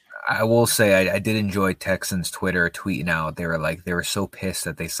 baby. I will say I did enjoy Texans Twitter tweeting out. They were so pissed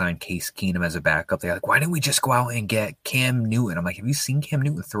that they signed Case Keenum as a backup. They're like, why didn't we just go out and get Cam Newton? I'm like, have you seen Cam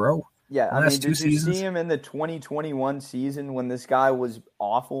Newton throw? Yeah, I mean, did you see him in the 2021 season when this guy was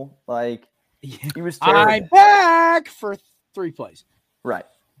awful? Like, he was terrible. I'm back for 3 plays. Right.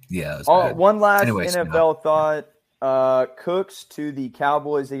 Yeah. One last NFL thought. Cooks to the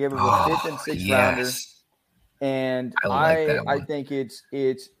Cowboys. They gave him a 5th and 6th rounder. And I think it's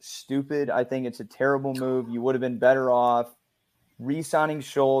stupid. I think it's a terrible move. You would have been better off re-signing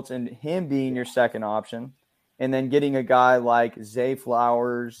Schultz and him being your second option, and then getting a guy like Zay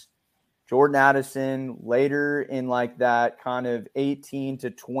Flowers, Jordan Addison later in like that kind of 18 to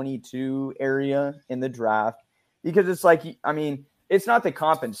 22 area in the draft. Because it's like, I mean, it's not the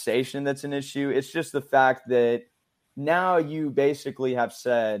compensation that's an issue. It's just the fact that now you basically have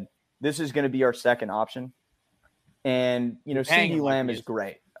said, this is going to be our second option. And, you know, CeeDee Lamb is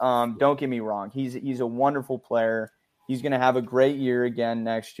great. Don't get me wrong. He's a wonderful player. He's going to have a great year again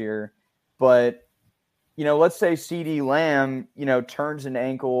next year. But, you know, let's say CeeDee Lamb, you know, turns an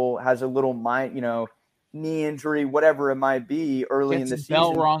ankle, has a little, knee injury, whatever it might be early in the season.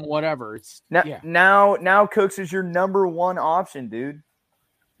 Bell wrong, whatever. Now Cooks is your number one option, dude.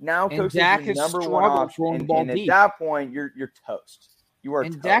 Now Cooks is your number one option. And at that point, you're toast. You are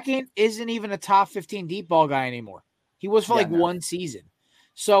toast. And Dak isn't even a top 15 deep ball guy anymore. He was for one season.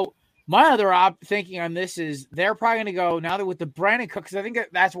 So my other thinking on this is they're probably going to go now that with the Brandon Cooks. I think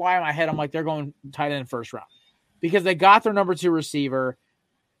that's why in my head I'm like they're going tight end first round because they got their number 2 receiver.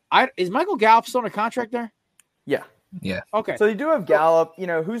 Is Michael Gallup still in a contract there? Yeah. Yeah. Okay. So you do have Gallup, you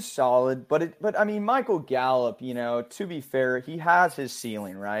know, who's solid, but I mean Michael Gallup, you know, to be fair, he has his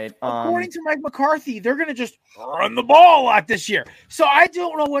ceiling, right? According to Mike McCarthy, they're going to just run the ball a lot this year. So I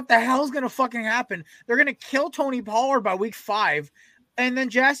don't know what the hell's going to fucking happen. They're going to kill Tony Pollard by week 5, and then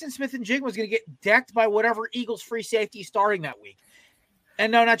Jackson Smith-Njigba is going to get decked by whatever Eagles free safety starting that week. And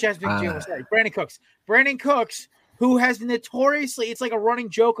no, not Jackson Smith-Njigba, sorry, Brandon Cooks. Brandon Cooks, who has notoriously, it's like a running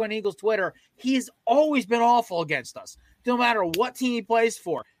joke on Eagles Twitter, he's always been awful against us, no matter what team he plays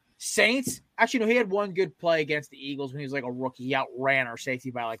for. Saints, actually, no, he had one good play against the Eagles when he was like a rookie. He outran our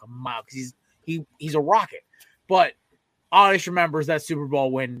safety by like a mile because he's a rocket. But all I just remember is that Super Bowl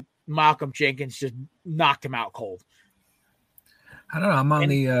when Malcolm Jenkins just knocked him out cold. I don't know. I'm on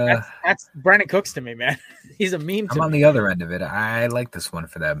that's Brandon Cooks to me, man. He's a meme. I'm on the other end of it. I like this one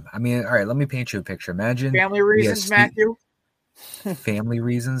for them. I mean, all right, let me paint you a picture. Imagine family reasons, Matthew. Family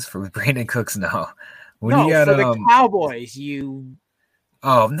reasons for Brandon Cooks? No. For the Cowboys, you.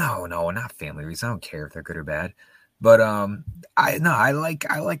 Oh no, not family reasons. I don't care if they're good or bad, but I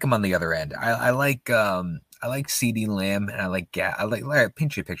like him on the other end. I like CeeDee Lamb and I like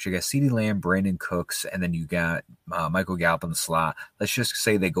pinch you a picture. You got CeeDee Lamb, Brandon Cooks, and then you got Michael Gallup in the slot. Let's just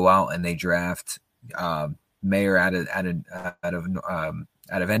say they go out and they draft Mayer out of ND,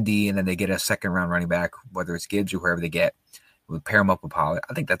 and then they get a second round running back, whether it's Gibbs or whoever they get. We'll pair them up with Pollard.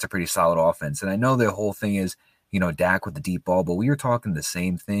 I think that's a pretty solid offense. And I know the whole thing is, you know, Dak with the deep ball, but we were talking the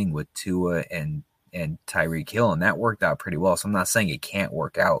same thing with Tua and Tyreek Hill, and that worked out pretty well. So I'm not saying it can't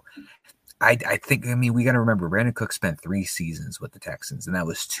work out. I think, we got to remember, Brandon Cook spent 3 seasons with the Texans, and that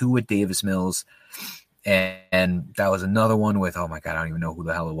was 2 with Davis Mills, and that was another one with, oh my God, I don't even know who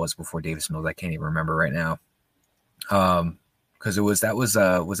the hell it was before Davis Mills. I can't even remember right now. Because was that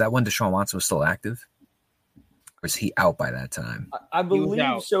when Deshaun Watson was still active? Or is he out by that time? I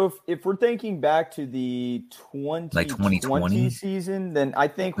believe so. If we're thinking back to the 2020 season, then I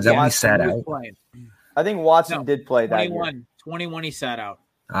think was that when he sat out? I think Watson did play that 21 he sat out.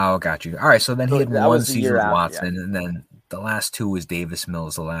 Oh, got you. All right, so then he had one season with Watson, and then the last 2 was Davis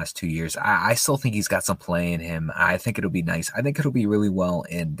Mills the last 2 years. I still think he's got some play in him. I think it'll be nice. I think it'll be really well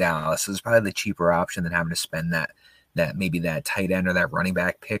in Dallas. It's probably the cheaper option than having to spend that maybe that tight end or that running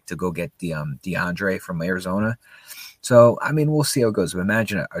back pick to go get the DeAndre from Arizona. So, we'll see how it goes. But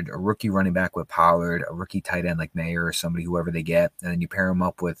imagine a rookie running back with Pollard, a rookie tight end like Mayer or somebody, whoever they get, and then you pair them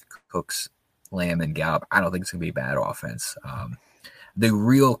up with Cooks, Lamb, and Gallup. I don't think it's going to be a bad offense. The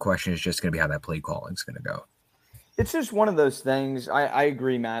real question is just going to be how that play calling is going to go. It's just one of those things. I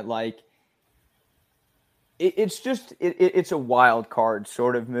agree, Matt. Like, it's a wild card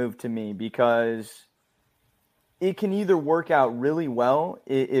sort of move to me, because it can either work out really well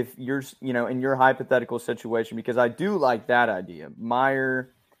if you're, in your hypothetical situation, because I do like that idea.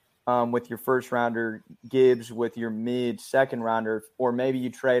 Meyer with your first rounder, Gibbs with your mid second rounder, or maybe you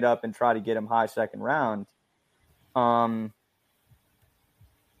trade up and try to get him high second round.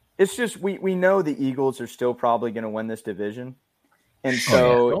 It's just we know the Eagles are still probably going to win this division, and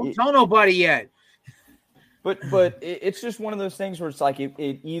so don't tell nobody yet. But it's just one of those things where it's like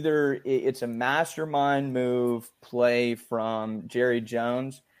it's a mastermind move play from Jerry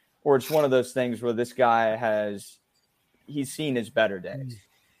Jones, or it's one of those things where this guy he's seen his better days,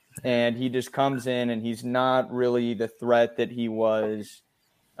 and he just comes in and he's not really the threat that he was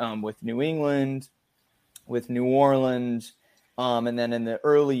with New England, with New Orleans. And then in the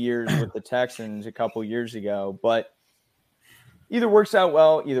early years with the Texans a couple years ago, but either works out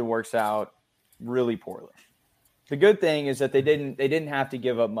well, either works out really poorly. The good thing is that they didn't have to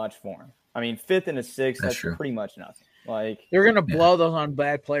give up much for him. I mean, 5th and a 6th, that's pretty much nothing. Like, they're gonna blow those on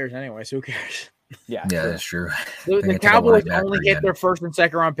bad players anyway, so who cares? Yeah, that's true. The Cowboys only get their first and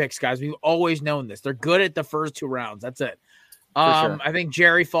second round picks, guys. We've always known this. They're good at the first 2 rounds. That's it. Sure. I think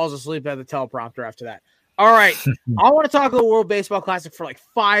Jerry falls asleep at the teleprompter after that. All right. I want to talk about the World Baseball Classic for like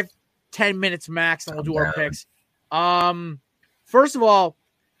 5-10 minutes max, and we'll do our picks. First of all,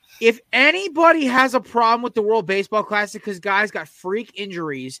 if anybody has a problem with the World Baseball Classic because guys got freak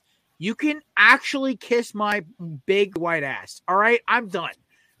injuries, you can actually kiss my big white ass. All right? I'm done.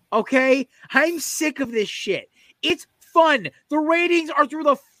 Okay? I'm sick of this shit. It's fun. The ratings are through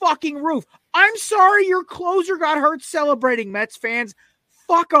the fucking roof. I'm sorry your closer got hurt celebrating, Mets fans.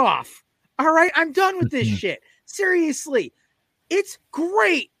 Fuck off. All right, I'm done with this shit. Seriously, it's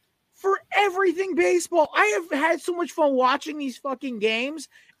great for everything baseball. I have had so much fun watching these fucking games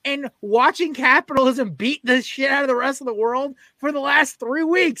and watching capitalism beat the shit out of the rest of the world for the last 3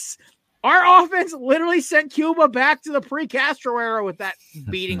 weeks. Our offense literally sent Cuba back to the pre-Castro era with that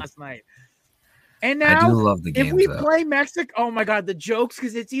beating last night. And now, I do love the games, if we play Mexico, oh my God, the jokes,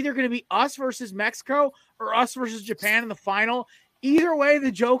 because it's either going to be us versus Mexico or us versus Japan in the final. Either way,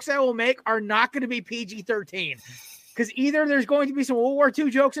 the jokes I will make are not going to be PG-13, because either there's going to be some World War II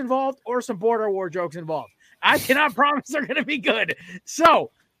jokes involved or some border war jokes involved. I cannot promise they're going to be good.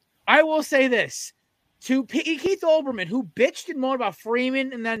 So I will say this to Keith Olbermann, who bitched and moaned about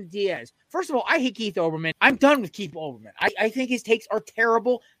Freeman and then Diaz. First of all, I hate Keith Olbermann. I'm done with Keith Olbermann. I think his takes are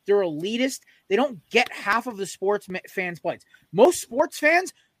terrible. They're elitist. They don't get half of the sports fans' points. Most sports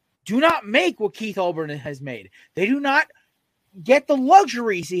fans do not make what Keith Olbermann has made. They do not get the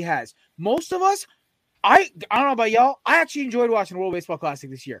luxuries he has. Most of us, I don't know about y'all, I actually enjoyed watching the World Baseball Classic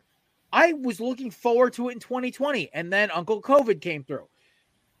this year. I was looking forward to it in 2020, and then Uncle COVID came through.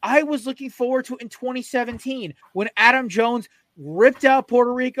 I was looking forward to it in 2017 when Adam Jones ripped out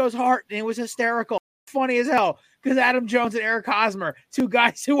Puerto Rico's heart, and it was hysterical. Funny as hell, because Adam Jones and Eric Hosmer, 2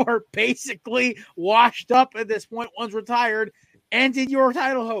 guys who are basically washed up at this point, one's retired, ended your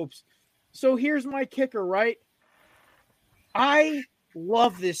title hopes. So here's my kicker, right? I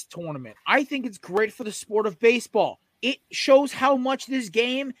love this tournament. I think it's great for the sport of baseball. It shows how much this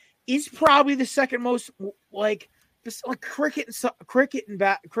game is probably the second most, like cricket aside,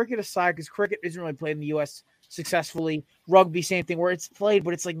 because cricket isn't really played in the U.S. successfully. Rugby, same thing, where it's played,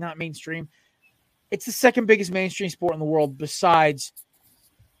 but it's like not mainstream. It's the second biggest mainstream sport in the world besides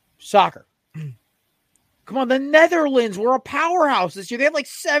soccer. Come on, the Netherlands were a powerhouse this year. They had like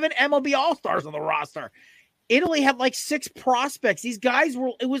 7 MLB All-Stars on the roster. Italy had like 6 prospects. These guys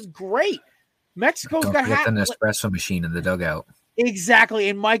it was great. Mexico's got an espresso machine in the dugout. Exactly.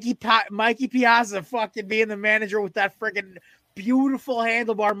 And Mikey Piazza fucking being the manager with that freaking beautiful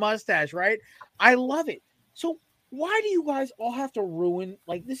handlebar mustache, right? I love it. So why do you guys all have to ruin,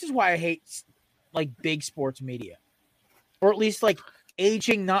 like, this is why I hate like big sports media, or at least like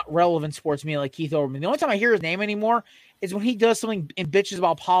aging, not relevant sports media like Keith Olbermann. The only time I hear his name anymore is when he does something and bitches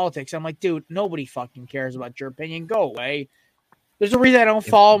about politics. I'm like, dude, nobody fucking cares about your opinion. Go away. There's a reason I don't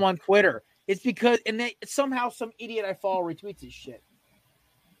follow him on Twitter. It's because, and somehow some idiot I follow retweets his shit.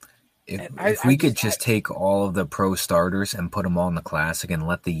 If we could just take all of the pro starters and put them all in the Classic and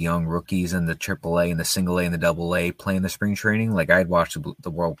let the young rookies and the AAA and the Single A and the Double A play in the spring training, like I'd watch the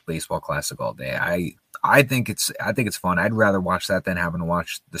World Baseball Classic all day. I think it's fun. I'd rather watch that than having to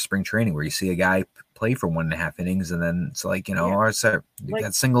watch the spring training where you see a guy play for 1.5 innings and then it's like, you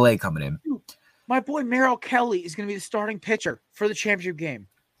got Single A coming in. Dude, my boy Merrill Kelly is going to be the starting pitcher for the championship game.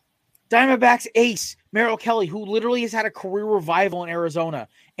 Diamondbacks ace, Merrill Kelly, who literally has had a career revival in Arizona.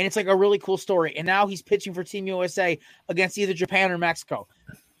 And it's like a really cool story. And now he's pitching for Team USA against either Japan or Mexico.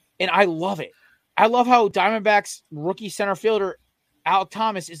 And I love it. I love how Diamondbacks rookie center fielder, Alek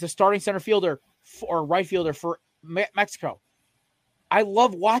Thomas, is the starting center fielder or right fielder for Mexico. I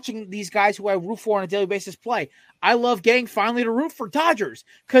love watching these guys who I root for on a daily basis play. I love getting finally to root for Dodgers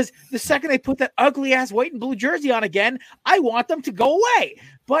because the second they put that ugly ass white and blue jersey on again, I want them to go away.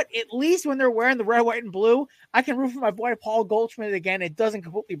 But at least when they're wearing the red, white, and blue, I can root for my boy Paul Goldschmidt again. It doesn't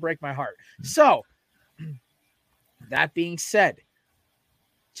completely break my heart. So, that being said,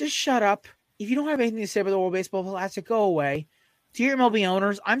 just shut up. If you don't have anything to say about the World Baseball Classic, go away. To your MLB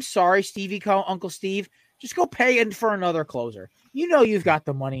owners, I'm sorry, Stevie Co, Uncle Steve. Just go pay in for another closer. You know you've got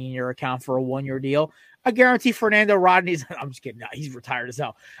the money in your account for a one-year deal. I guarantee Fernando Rodney's – I'm just kidding. No, he's retired as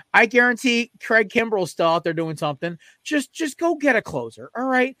hell. I guarantee Craig Kimbrell's still out there doing something. Just go get a closer, all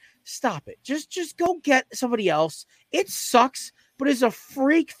right? Stop it. Just go get somebody else. It sucks, but it's a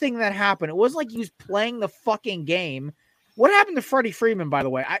freak thing that happened. It wasn't like he was playing the fucking game. What happened to Freddie Freeman, by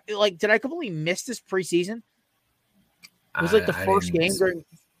the way? Did I completely miss this preseason? It was like the first game during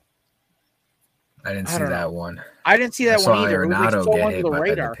 – I didn't see that one. I didn't see that one either. Arenado so get hit the by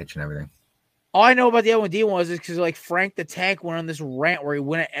radar. the pitch and everything. All I know about the L1D one is because like Frank the Tank went on this rant where he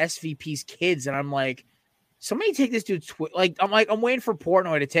went at SVP's kids, and I'm like, somebody take this dude's I'm waiting for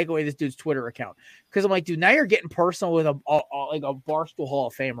Portnoy to take away this dude's Twitter account because I'm like, dude, now you're getting personal with a Barstool Hall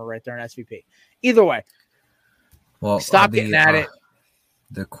of Famer right there in SVP. Either way, well, stop getting at it.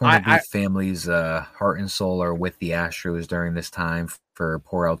 The Corned Beef family's heart and soul are with the Astros during this time for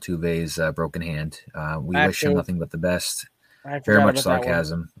poor Altuve's broken hand. We wish him nothing but the best. Very much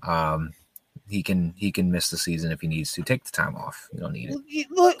sarcasm. He can miss the season if he needs to. Take the time off. You don't need it.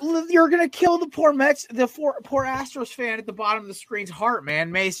 Look, you're gonna kill the poor Mets, the poor Astros fan at the bottom of the screen's heart,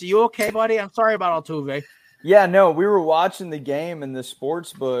 man. Mace, are you okay, buddy? I'm sorry about Altuve. Yeah, no, we were watching the game in the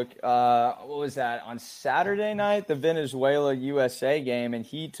sports book. What was that? On Saturday night, the Venezuela-USA game, and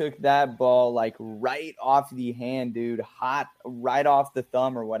he took that ball like right off the hand, dude, hot, right off the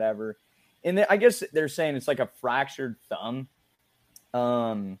thumb or whatever. And I guess they're saying it's like a fractured thumb.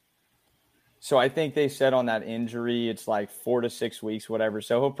 So I think they said on that injury, it's like 4 to 6 weeks, whatever.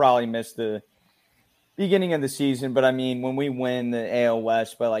 So he'll probably miss the beginning of the season. But I mean, when we win the AL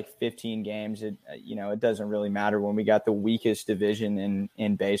West by like 15 games, it doesn't really matter when we got the weakest division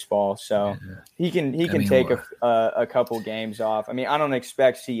in baseball. So he can take a couple games off. I mean, I don't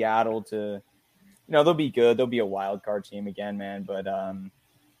expect Seattle to, they'll be good. They'll be a wild card team again, man. But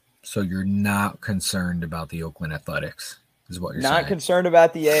so you're not concerned about the Oakland Athletics? Is what you're not saying. Concerned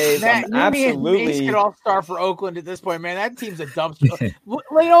about the A's. Matt, I'm absolutely could all star for Oakland at this point, man. That team's a dumpster. Well,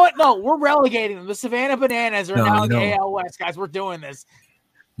 you know what? No, we're relegating them. The Savannah Bananas are now in the AL West, guys. We're doing this.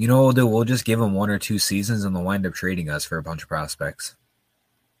 You know what we'll do? We'll just give them 1 or 2 seasons, and they'll wind up trading us for a bunch of prospects.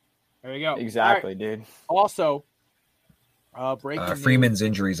 There you go. Exactly, right. Dude. Also, breaking Freeman's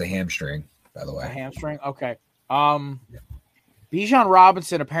injury is a hamstring, by the way. A hamstring. Okay. Bijan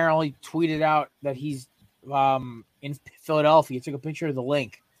Robinson apparently tweeted out that he's in Philadelphia. Took a picture of the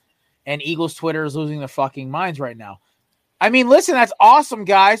link, and Eagles Twitter is losing their fucking minds right now. I mean, listen, that's awesome,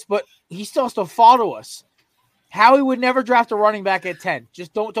 guys, but he still has to follow us. Howie would never draft a running back at 10.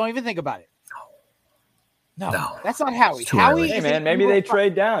 Just don't even think about it. No, that's not Howie. Howie, hey man, maybe they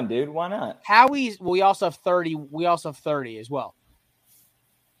trade down, dude. Why not? Howie's. We also have 30. We also have 30 as well.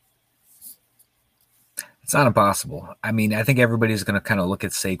 It's not impossible. I mean, I think everybody's going to kind of look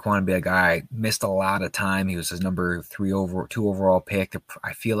at Saquon and be like, all right, missed a lot of time. He was his number 2 overall pick.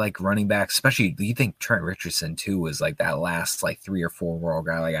 I feel like running back, especially, you think Trent Richardson too was like that last like 3 or 4 overall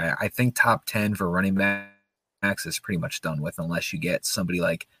guy. Like I think top 10 for running backs is pretty much done with, unless you get somebody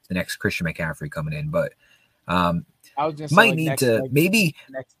like the next Christian McCaffrey coming in. But I was gonna might need to maybe.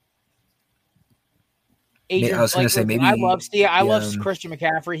 Adrian, I was going to say maybe. I love Christian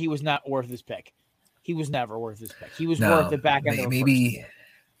McCaffrey. He was not worth his pick. He was never worth his pick. He was worth the back end.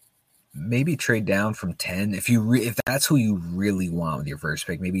 Maybe trade down from 10 if that's who you really want with your first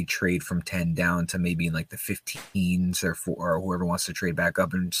pick. Maybe trade from 10 down to maybe in like the 15s or whoever wants to trade back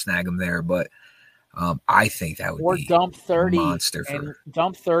up and snag them there. But I think that would be dump 30 monster and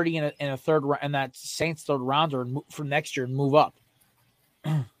dump 30 in a third round, and that Saints third rounder for next year and move up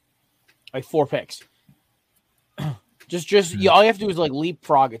like 4 picks. Just all you have to do is like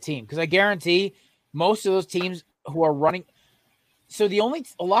leapfrog a team, because I guarantee most of those teams who are running. So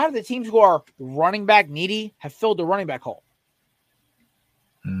a lot of the teams who are running back needy have filled the running back hole.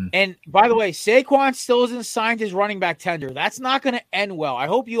 And by the way, Saquon still isn't signed his running back tender. That's not going to end well. I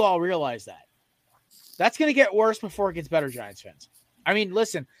hope you all realize that. That's going to get worse before it gets better, Giants fans. I mean,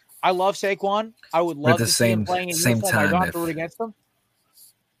 listen, I love Saquon. I would But love at the to see him same playing in same uniform. I don't time, have to root against him.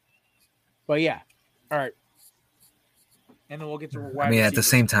 But yeah. All right. And then we'll get to wide I mean, at the receivers.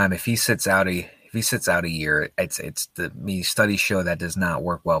 same time, if he sits out a year, studies show that does not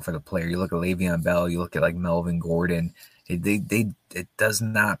work well for the player. You look at Le'Veon Bell, you look at like Melvin Gordon. It does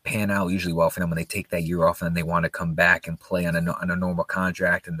not pan out usually well for them when they take that year off and then they want to come back and play on a normal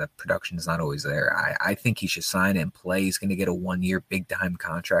contract and the production is not always there. I think he should sign and play. He's going to get a 1 year big time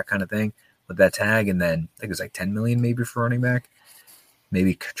contract kind of thing with that tag, and then I think it's like $10 million maybe for running back.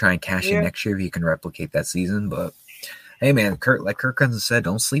 Maybe try and cash in next year if you can replicate that season. But hey, man, like Kirk Cousins said,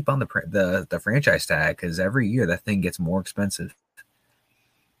 don't sleep on the franchise tag because every year that thing gets more expensive.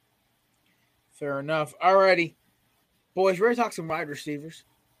 Fair enough. All righty. Boys, we're going to talk some wide receivers.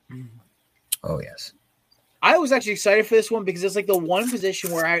 Oh, yes. I was actually excited for this one because it's like the one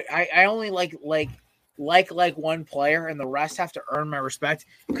position where I only like one player and the rest have to earn my respect.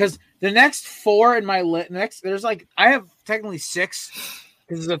 Because the next four in my there's like I have technically 6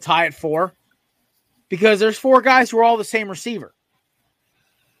 because it's a tie at 4. Because there's 4 guys who are all the same receiver.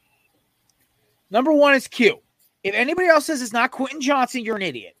 Number 1 is Q. If anybody else says it's not Quentin Johnson, you're an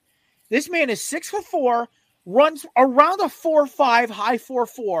idiot. This man is 6'4", runs around a 4.5, high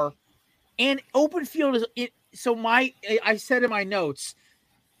 4.4, and open field is it. So I said in my notes,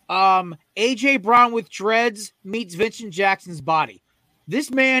 AJ Brown with dreads meets Vincent Jackson's body. This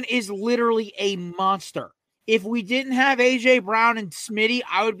man is literally a monster. If we didn't have AJ Brown and Smitty,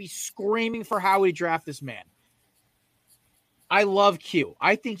 I would be screaming for how we draft this man. I love Q.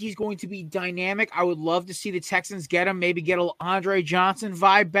 I think he's going to be dynamic. I would love to see the Texans get him, maybe get a Andre Johnson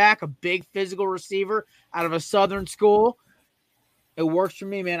vibe back, a big physical receiver out of a Southern school. It works for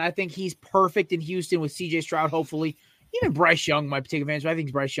me, man. I think he's perfect in Houston with CJ Stroud, hopefully. Even Bryce Young might take advantage, but I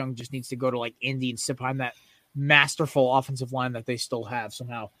think Bryce Young just needs to go to like Indy and sit behind that masterful offensive line that they still have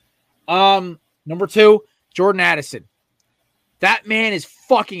somehow. Number 2, Jordan Addison. That man is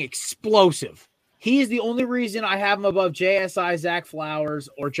fucking explosive. He is the only reason I have him above JSI, Zach Flowers,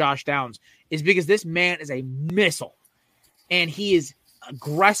 or Josh Downs is because this man is a missile. And he is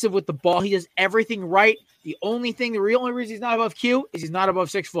aggressive with the ball. He does everything right. The only reason he's not above Q is he's not above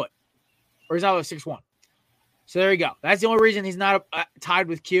 6 foot. Or he's not above 6'1". So there you go. That's the only reason he's not tied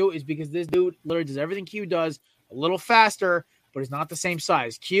with Q is because this dude literally does everything Q does a little faster, but he's not the same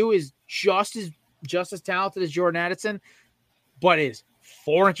size. Q is just as talented as Jordan Addison, but is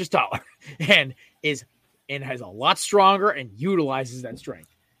 4 inches taller and has a lot stronger and utilizes that strength.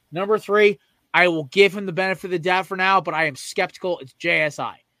 Number 3, I will give him the benefit of the doubt for now, but I am skeptical. It's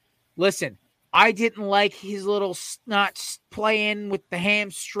JSI. Listen, I didn't like his little not playing with the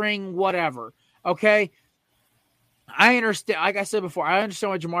hamstring, whatever. Okay? I understand. Like I said before, I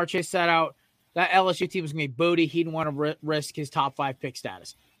understand why Jamar Chase sat out. That LSU team was going to be booty. He didn't want to risk his top 5 pick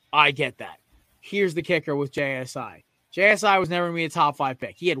status. I get that. Here's the kicker with JSI. JSI was never going to be a top 5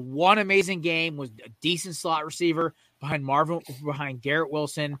 pick. He had one amazing game, was a decent slot receiver behind Garrett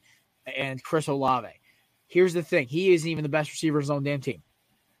Wilson and Chris Olave. Here's the thing. He isn't even the best receiver in his own damn team.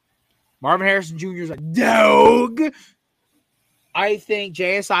 Marvin Harrison Jr. is a dog. I think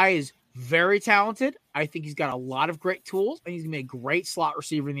JSI is very talented. I think he's got a lot of great tools, and he's going to be a great slot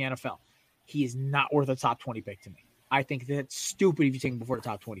receiver in the NFL. He is not worth a top 20 pick to me. I think that's stupid if you take him before the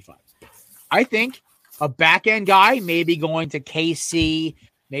top 25. I think a back-end guy, maybe going to KC,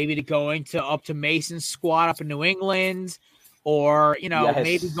 maybe going to up to Mason's squad up in New England, or,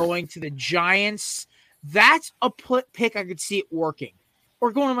 maybe going to the Giants. That's a pick I could see it working.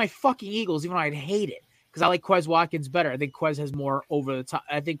 Or going to my fucking Eagles, even though I'd hate it, because I like Quez Watkins better. I think Quez has more over the top.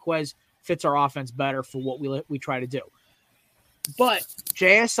 I think Quez fits our offense better for what we try to do. But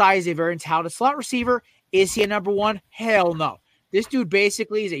JSI is a very talented slot receiver. Is he a number 1? Hell no. This dude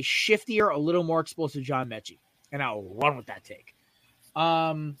basically is a shiftier, a little more explosive John Mechie. And I'll run with that take.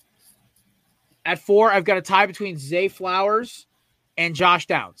 At 4, I've got a tie between Zay Flowers and Josh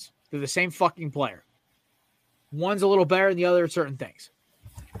Downs. They're the same fucking player. One's a little better than the other at certain things.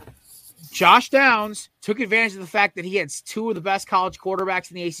 Josh Downs took advantage of the fact that he had 2 of the best college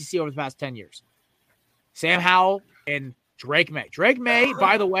quarterbacks in the ACC over the past 10 years. Sam Howell and Drake May. Drake May,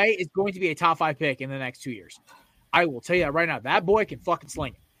 by the way, is going to be a top 5 pick in the next 2 years. I will tell you that right now. That boy can fucking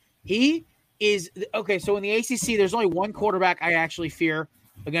sling it. He is – okay, so in the ACC, there's only one quarterback I actually fear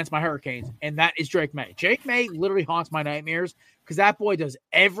against my Hurricanes, and that is Drake May. Drake May literally haunts my nightmares because that boy does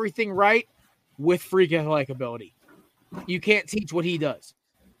everything right with freak athletic ability. You can't teach what he does.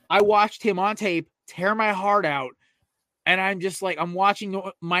 I watched him on tape tear my heart out, and I'm just like – I'm watching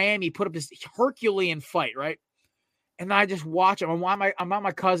Miami put up this Herculean fight, right? And I just watch him. I'm at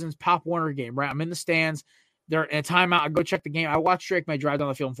my cousin's Pop Warner game, right? I'm in the stands. They're in a timeout. I go check the game. I watched Drake May drive down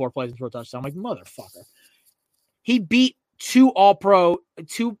the field in 4 plays and throw a touchdown. I'm like, motherfucker. He beat two pro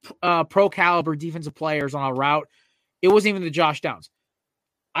caliber defensive players on a route. It wasn't even the Josh Downs.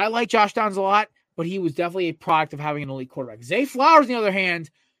 I like Josh Downs a lot, but he was definitely a product of having an elite quarterback. Zay Flowers, on the other hand,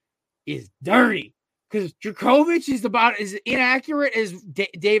 is dirty because Djokovic is about as inaccurate as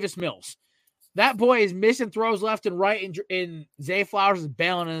Davis Mills. That boy is missing throws left and right, and Zay Flowers is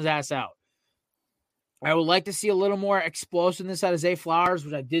bailing his ass out. I would like to see a little more explosiveness out of Zay Flowers,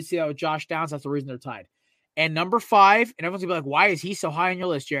 which I did see that with Josh Downs. That's the reason they're tied. And number 5, and everyone's going to be like, why is he so high on your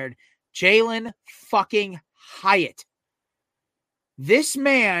list, Jared? Jalen fucking Hyatt. This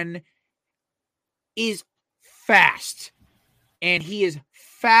man is fast, and he is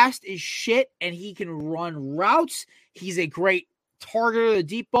fast as shit, and he can run routes. He's a great targeter of the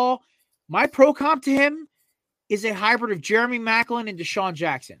deep ball. My pro comp to him is a hybrid of Jeremy Maclin and Deshaun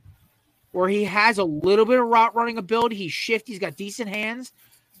Jackson, where he has a little bit of route running ability. He's shifty. He's got decent hands,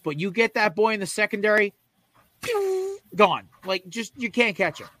 but you get that boy in the secondary, gone. Like, just, you can't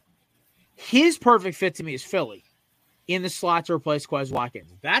catch him. His perfect fit to me is Philly in the slot to replace Quez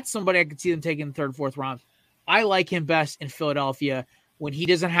Watkins. That's somebody I could see them taking in the 3rd, 4th round. I like him best in Philadelphia when he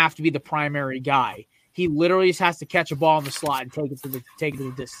doesn't have to be the primary guy. He literally just has to catch a ball in the slot and take it to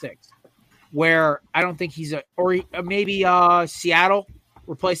the disc 6. Where I don't think he's maybe Seattle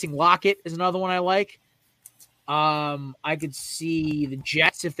replacing Lockett is another one I like. I could see the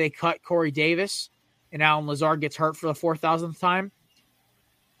Jets if they cut Corey Davis and Alan Lazard gets hurt for the 4,000th time.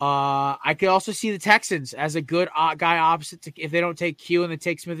 I could also see the Texans as a good guy opposite if they don't take Q and they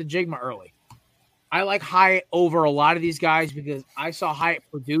take Smith and Jigma early. I like Hyatt over a lot of these guys because I saw Hyatt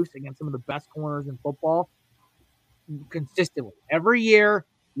produce against some of the best corners in football consistently. Every year,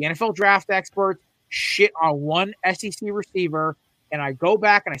 the NFL draft experts shit on one SEC receiver, and I go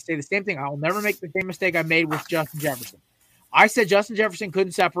back and I say the same thing. I'll never make the same mistake I made with Justin Jefferson. I said Justin Jefferson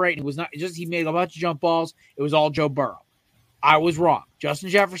couldn't separate. He was not just he made a bunch of jump balls. It was all Joe Burrow. I was wrong. Justin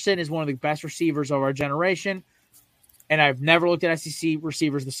Jefferson is one of the best receivers of our generation, and I've never looked at SEC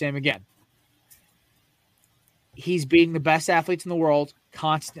receivers the same again. He's beating the best athletes in the world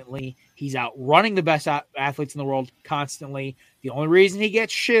constantly. He's outrunning the best athletes in the world constantly. The only reason he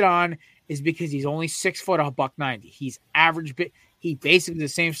gets shit on is because he's only 6 foot, $190. He's average. He basically the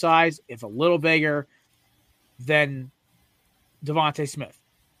same size, if a little bigger, than Devontae Smith.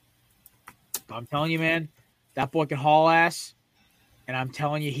 But I'm telling you, man, that boy can haul ass, and I'm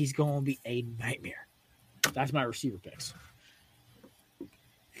telling you, he's going to be a nightmare. That's my receiver picks.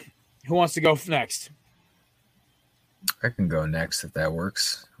 Who wants to go next? I can go next if that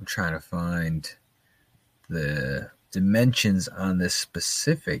works. I'm trying to find the dimensions on this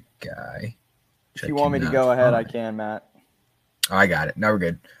specific guy. If you want me to go ahead, I can, Matt. Oh, I got it. Now we're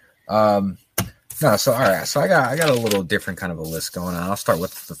good. No, so all right. So I got a little different kind of a list going on. I'll start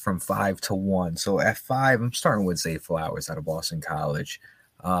with from 5 to 1. So at 5, I'm starting with Zay Flowers out of Boston College.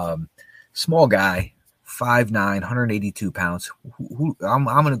 Small guy, 5'9", 182 pounds. I'm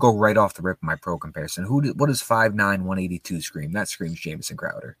going to go right off the rip of my pro comparison. What does 5'9", 182 scream? That screams Jamison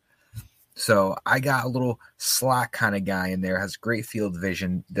Crowder. So I got a little slack kind of guy in there, has great field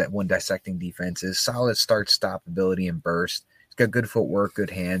vision that when dissecting defenses, solid start-stop ability and burst. He's got good footwork,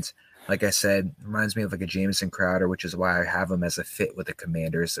 good hands. Like I said, reminds me of like a Jamison Crowder, which is why I have him as a fit with the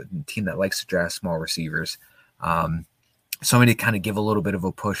Commanders, a team that likes to draft small receivers. Somebody to kind of give a little bit of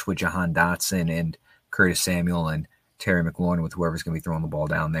a push with Jahan Dotson and Curtis Samuel and Terry McLaurin with whoever's going to be throwing the ball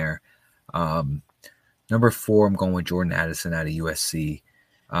down there. Number 4, I'm going with Jordan Addison out of USC.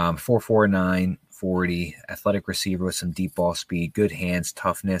 4'9", 40, athletic receiver with some deep ball speed, good hands,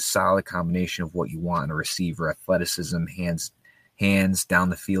 toughness, solid combination of what you want in a receiver, athleticism, hands, down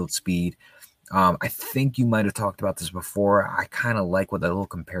the field speed. I think you might have talked about this before. I kind of like with a little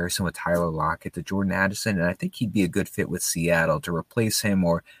comparison with Tyler Lockett to Jordan Addison, and I think he'd be a good fit with Seattle to replace him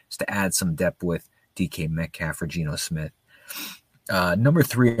or just to add some depth with DK Metcalf or Geno Smith. Number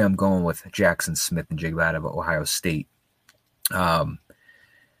 3, I'm going with Jackson Smith and Jigba out of Ohio State. 4'4",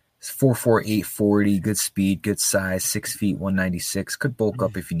 840, good speed, good size, 6 feet, 196. Could bulk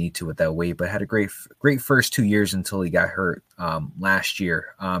up if you need to with that weight, but had a great first 2 years until he got hurt last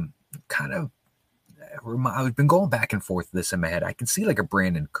year. I've been going back and forth with this in my head. I can see like a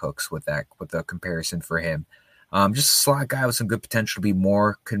Brandon Cooks with the comparison for him. Just a slot guy with some good potential to be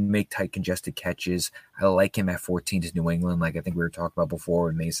more, could make tight congested catches. I like him at 14 to New England, like I think we were talking about before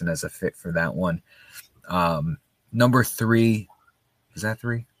with Mason as a fit for that one. Number 3, is that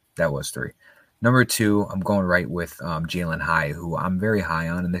 3? That was 3. Number 2, I'm going right with Jalen Hyatt, who I'm very high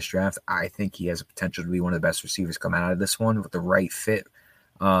on in this draft. I think he has a potential to be one of the best receivers coming out of this one with the right fit.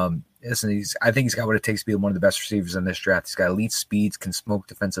 Listen, I think he's got what it takes to be one of the best receivers in this draft. He's got elite speeds, can smoke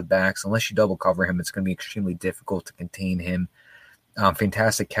defensive backs. Unless you double cover him, it's going to be extremely difficult to contain him.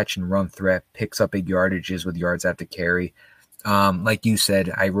 Fantastic catch and run threat, picks up big yardages with yards after carry. Like you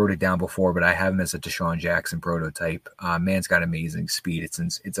said, I wrote it down before, but I have him as a Deshaun Jackson prototype. Man's got amazing speed.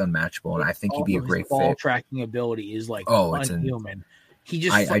 It's unmatchable, and I think he'd be a great ball fit. tracking ability is like it's unhuman. He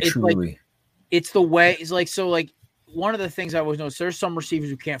just I truly it's the way it's like so like one of the things I always notice, there's some receivers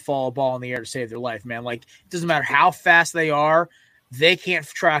who can't follow a ball in the air to save their life, man. Like it doesn't matter how fast they are, they can't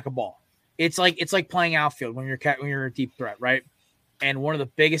track a ball. It's like playing outfield when you're a deep threat, right? And one of the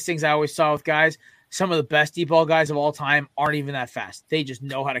biggest things I always saw with guys, some of the best deep ball guys of all time aren't even that fast. They just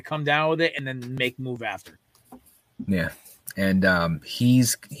know how to come down with it and then make move after. Yeah. And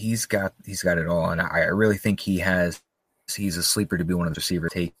he's got it all. And I really think he's a sleeper to be one of the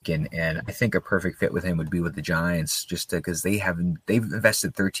receivers taken. And I think a perfect fit with him would be with the Giants, just because they've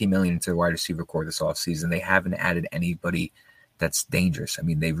invested $13 million into the wide receiver core this offseason. They haven't added anybody that's dangerous. I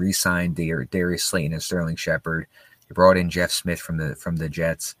mean, they re-signed Darius Slayton and Sterling Shepard. They brought in Jeff Smith from the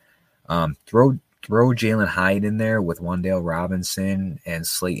Jets. Throw Jalen Hyde in there with Wan'Dale Robinson and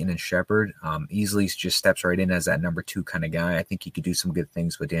Slayton and Shepard. Easily just steps right in as that number 2 kind of guy. I think he could do some good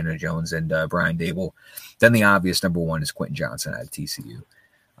things with Daniel Jones and Brian Dable. Then the obvious number 1 is Quentin Johnson out of TCU.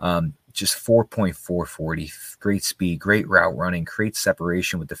 Just 4.440, great speed, great route running, great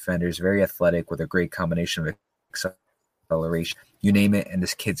separation with defenders, very athletic with a great combination of acceleration. You name it, and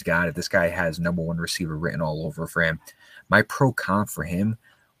this kid's got it. This guy has number 1 receiver written all over for him. My pro comp for him,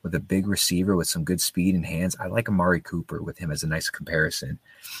 with a big receiver with some good speed and hands, I like Amari Cooper with him as a nice comparison.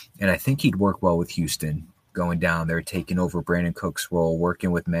 And I think he'd work well with Houston, going down there, taking over Brandon Cook's role, working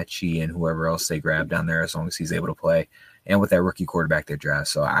with Mechie and whoever else they grab down there as long as he's able to play, and with that rookie quarterback they draft.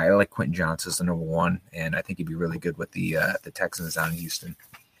 So I like Quentin Johnson as the number 1, and I think he'd be really good with the Texans down in Houston.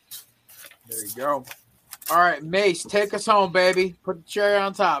 There you go. All right, Mace, take us home, baby. Put the cherry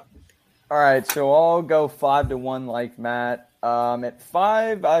on top. All right, so I'll go 5-1 like Matt. At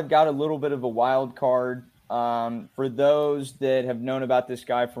 5, I've got a little bit of a wild card. For those that have known about this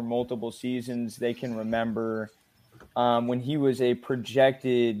guy for multiple seasons, they can remember when he was a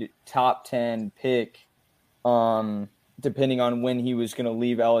projected top 10 pick, depending on when he was going to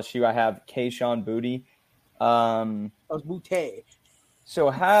leave LSU. I have Kayshon Boutte. So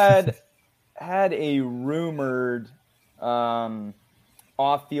had a rumored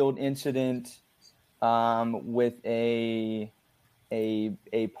off-field incident with a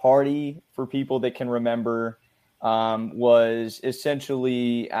party for people that can remember, was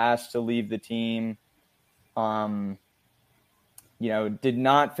essentially asked to leave the team. Did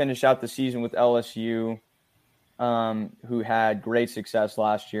not finish out the season with LSU, who had great success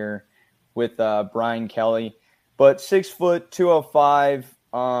last year with Brian Kelly. But 6 foot, 205,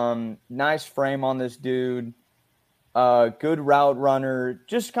 nice frame on this dude. Good route runner,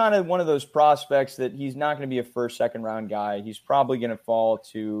 just kind of one of those prospects that he's not going to be a first, second round guy. He's probably going to fall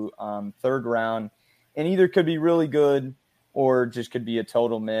to 3rd round, and either could be really good or just could be a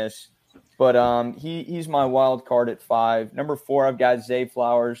total miss. But he's my wild card at 5. Number 4, I've got Zay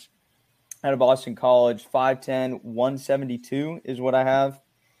Flowers out of Boston College. 5'10", 172 is what I have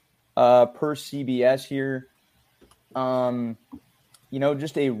per CBS here.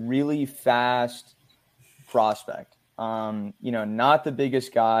 Just a really fast prospect. Not the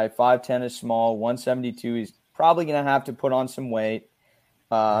biggest guy. 5'10" is small. 172. He's probably going to have to put on some weight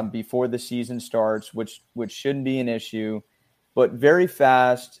before the season starts, which shouldn't be an issue. But very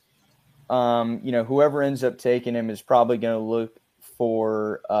fast. Whoever ends up taking him is probably going to look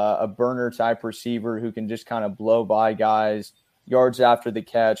for a burner type receiver who can just kind of blow by guys, yards after the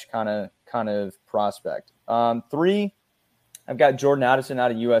catch kind of prospect. 3, I've got Jordan Addison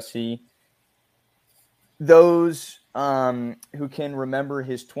out of USC. Those who can remember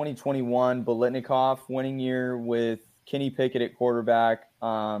his 2021 Biletnikoff winning year with Kenny Pickett at quarterback,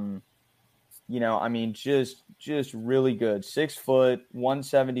 just really good. 6 foot,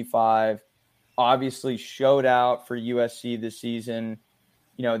 175, obviously showed out for USC this season.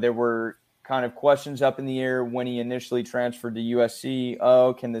 There were kind of questions up in the air when he initially transferred to USC.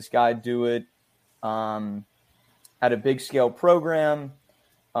 Oh, can this guy do it? Had a big scale program.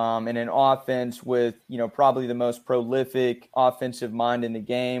 And an offense with, probably the most prolific offensive mind in the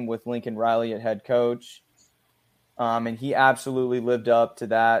game with Lincoln Riley at head coach. And he absolutely lived up to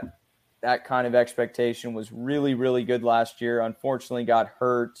that kind of expectation. Was really, really good last year. Unfortunately got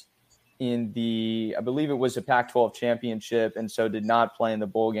hurt in I believe it was a Pac-12 championship, and so did not play in the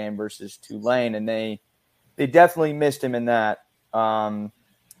bowl game versus Tulane. And they definitely missed him in that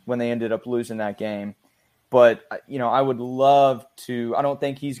when they ended up losing that game. But, I would love to – I don't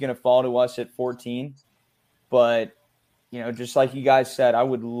think he's going to fall to us at 14. But, just like you guys said, I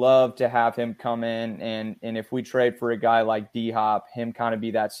would love to have him come in. And if we trade for a guy like D-Hop, him kind of be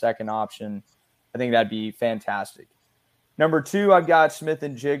that second option, I think that'd be fantastic. Number 2, I've got Smith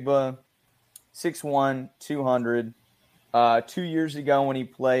and Jigba, 6'1", 200. 2 years ago when he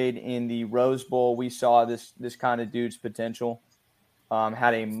played in the Rose Bowl, we saw this kind of dude's potential.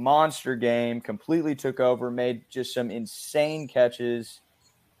 Had a monster game, completely took over, made just some insane catches.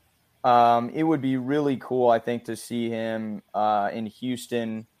 It would be really cool, I think, to see him in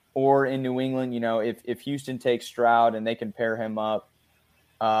Houston or in New England. If Houston takes Stroud and they can pair him up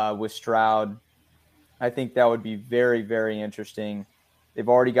with Stroud, I think that would be very, very interesting. They've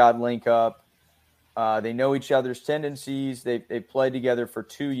already got link up. They know each other's tendencies. They played together for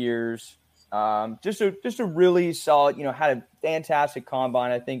 2 years. Just a really solid, had a fantastic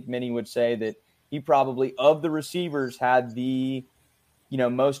combine. I think many would say that he probably, of the receivers, had the,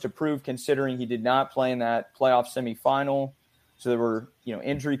 most approved, considering he did not play in that playoff semifinal. So there were,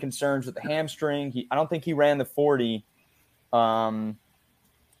 injury concerns with the hamstring. I don't think he ran the 40. But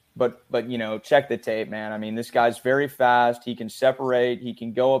check the tape, man. I mean, this guy's very fast. He can separate. He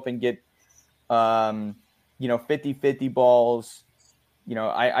can go up and get, 50-50 balls.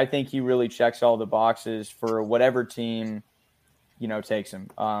 I think he really checks all the boxes for whatever team, takes him.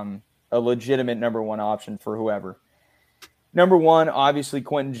 A legitimate number 1 option for whoever. Number 1, obviously,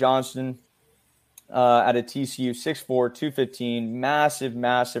 Quentin Johnston at a TCU, 6'4", 215, massive,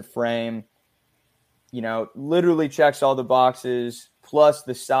 massive frame. Literally checks all the boxes, plus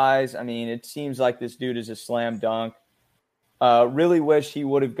the size. I mean, it seems like this dude is a slam dunk. Really wish he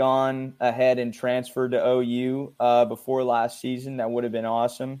would have gone ahead and transferred to OU before last season. That would have been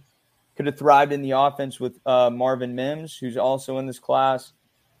awesome. Could have thrived in the offense with Marvin Mims, who's also in this class.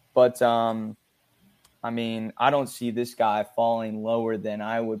 But, I don't see this guy falling lower than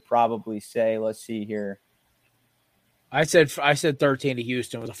I would probably say. Let's see here. I said 13 to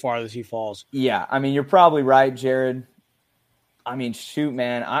Houston was the farthest he falls. Yeah, you're probably right, Jared. Shoot,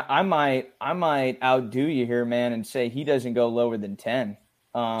 man, I might outdo you here, man, and say he doesn't go lower than 10.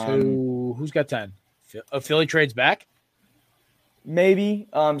 Who's got 10? Philly trades back? Maybe.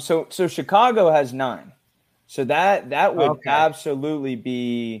 So Chicago has 9. So that would absolutely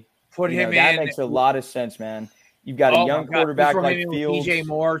be put him in. That makes a lot of sense, man. You've got a young quarterback like Fields, DJ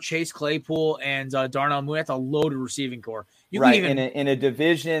Moore, Chase Claypool, and Darnell Mooney. That's a loaded receiving core. In a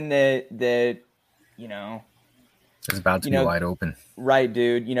division that it's about to be wide open. Right,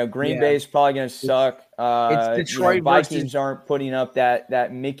 dude. Green Bay's probably going to suck. It's Detroit. Vikings aren't putting up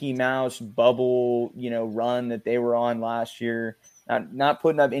that Mickey Mouse bubble, run that they were on last year. Not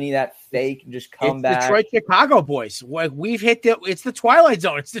putting up any of that fake, just come back. Detroit, Chicago boys. Like we've hit it's the Twilight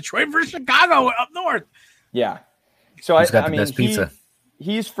Zone. It's Detroit versus Chicago up north. Yeah. So Who's got the best pizza?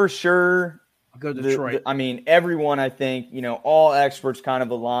 He's for sure. I'll go to Detroit. Everyone, I think, all experts kind of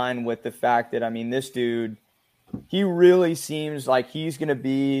align with the fact that, this dude, he really seems like he's going to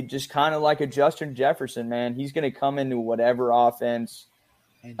be just kind of like a Justin Jefferson, man. He's going to come into whatever offense.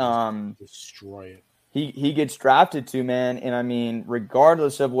 And destroy it. He gets drafted to, man. And,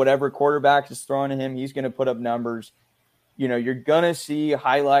 regardless of whatever quarterback is thrown to him, he's going to put up numbers. You're going to see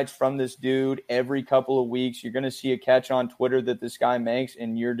highlights from this dude every couple of weeks. You're going to see a catch on Twitter that this guy makes,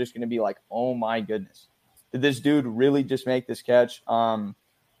 and you're just going to be like, oh, my goodness. Did this dude really just make this catch? I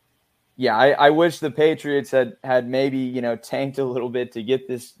wish the Patriots had maybe, tanked a little bit to get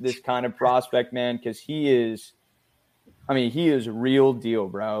this kind of prospect, man, because he is real deal,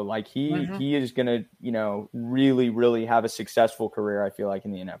 bro. Like he is going to, really, really have a successful career, I feel like,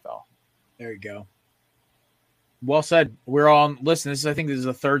 in the NFL. There you go. Well said. We're on. Listen, I think this is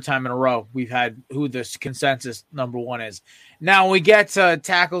the third time in a row we've had who this consensus number 1 is. Now when we get to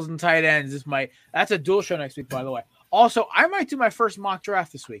tackles and tight ends, that's a dual show next week, by the way. Also, I might do my first mock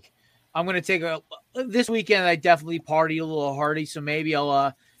draft this week. I'm going to take this weekend. I definitely party a little hardy, so maybe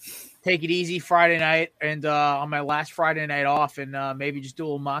I'll take it easy Friday night and on my last Friday night off, and maybe just do a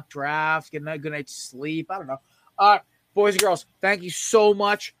little mock draft, get a good night's sleep. I don't know. Boys and girls, thank you so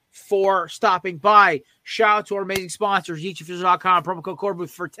much for stopping by. Shout out to our amazing sponsors, YeetYourFuture.com, promo code CoreBooth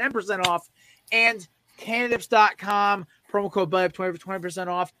for 10% off, and Canadips.com, promo code BELLYUP 20%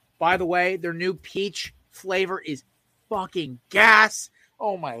 off. By the way, their new peach flavor is fucking gas.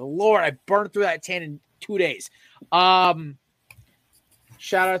 Oh my Lord, I burned through that tin in 2 days. Shout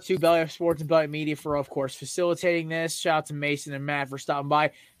out to Belly Up Sports and Belly Up Media for, of course, facilitating this. Shout out to Mason and Matt for stopping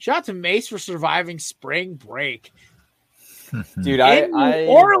by. Shout out to Mace for surviving spring break. Dude, New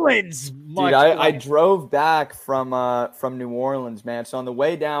Orleans. I drove back from New Orleans, man. So on the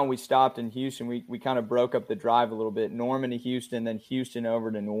way down, we stopped in Houston. We kind of broke up the drive a little bit. Norman to Houston, then Houston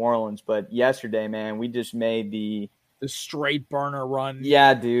over to New Orleans. But yesterday, man, we just made the straight burner run.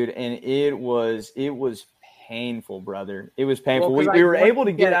 Yeah, dude, and it was painful, brother. It was painful. Well, we were able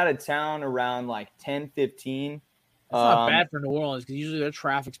to get out of town around like 10:15. It's not bad for New Orleans because usually their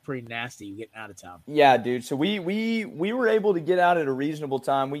traffic's pretty nasty. You getting out of town. Yeah, dude. So we were able to get out at a reasonable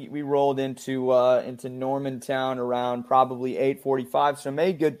time. We rolled into Normantown around probably 8:45. So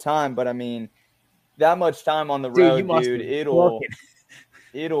made good time. But I mean, that much time on the road, dude,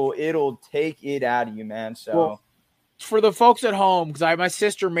 it'll take it out of you, man. So well, for the folks at home, because my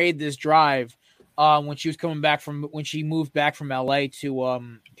sister made this drive when she was coming back when she moved back from LA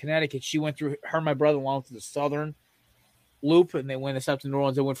to Connecticut. She went through her and my brother-in-law to the southern loop, and they went us up to New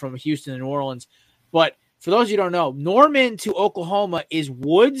Orleans. They went from Houston to New Orleans. But for those of you who don't know, Norman to Oklahoma is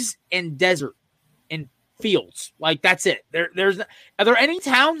woods and desert and fields. Like, that's it. Are there any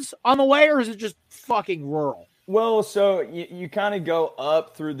towns on the way, or is it just fucking rural? Well, so you kind of go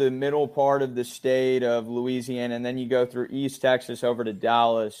up through the middle part of the state of Louisiana, and then you go through East Texas over to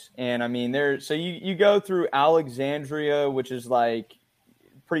Dallas. And I mean, you go through Alexandria, which is like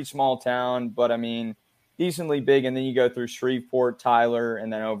a pretty small town, but I mean, decently big. And then you go through Shreveport, Tyler,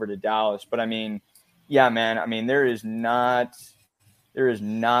 and then over to Dallas. But I mean, yeah, man, I mean, there is not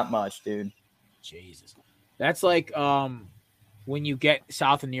much, dude. Jesus. That's like when you get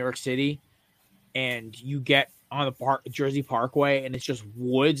south of New York City and you get on the Jersey Parkway and it's just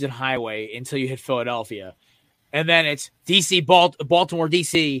woods and highway until you hit Philadelphia. And then it's DC, Baltimore,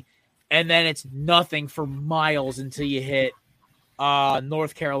 DC. And then it's nothing for miles until you hit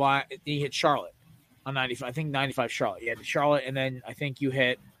North Carolina. You hit Charlotte on 95. I think 95 Charlotte. Yeah, Charlotte. And then I think you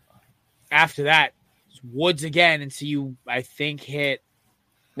hit, after that, it's woods again until you, I think, hit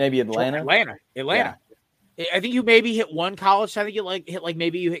maybe Atlanta. Yeah. I think you maybe hit one college. I think you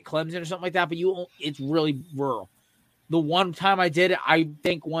maybe you hit Clemson or something like that, but it's really rural. The one time I did it, I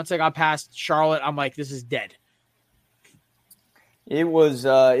think once I got past Charlotte, I'm like, this is dead. It was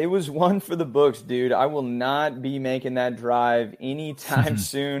one for the books, dude. I will not be making that drive anytime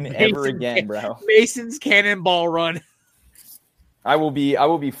soon ever again, bro. Mason's cannonball run. I will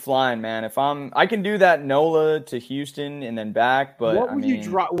be flying, man. I can do that NOLA to Houston and then back, but what were you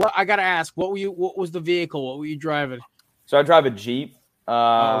drive? What I gotta ask? What was the vehicle? What were you driving? So I drive a Jeep.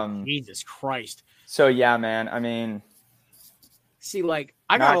 Jesus Christ. So yeah, man. I mean, see, like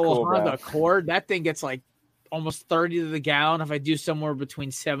I got a little Honda Accord. That thing gets like almost 30 to the gallon. If I do somewhere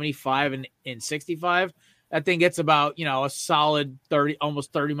between 75 and 65, that thing gets about a solid 30,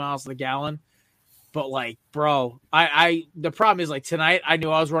 almost 30 miles to the gallon. But like, bro, the problem is like tonight I knew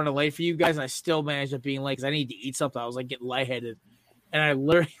I was running late for you guys, and I still managed up being late because I needed to eat something. I was like getting lightheaded, and I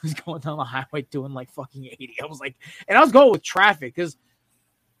literally was going down the highway doing like fucking 80. I was like, and I was going with traffic because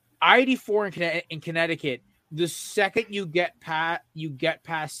I-84 in Connecticut. The second you get past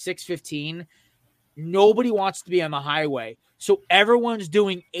 615, nobody wants to be on the highway, so everyone's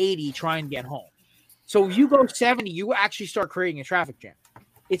doing 80 trying to get home. So if you go 70, you actually start creating a traffic jam.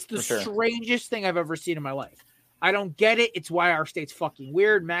 It's the strangest thing I've ever seen in my life. I don't get it. It's why our state's fucking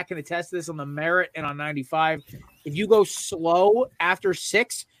weird. Matt can attest to this on the Merritt and on 95. If you go slow after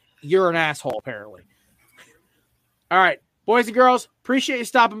 6, you're an asshole, apparently. All right, boys and girls, appreciate you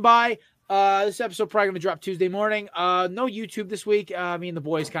stopping by. This episode probably going to drop Tuesday morning. No YouTube this week. Me and the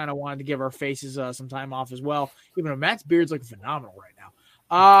boys kind of wanted to give our faces some time off as well, even though Matt's beard's looking phenomenal right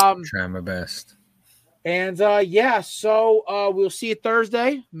now. Trying my best. And so we'll see you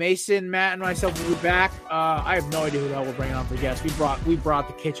Thursday. Mason, Matt, and myself will be back. I have no idea who the hell we're bringing on for guests. We brought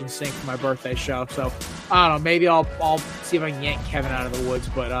the kitchen sink for my birthday show. So I don't know. Maybe I'll see if I can yank Kevin out of the woods,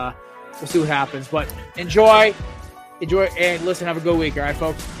 but we'll see what happens. But enjoy, and listen. Have a good week, all right,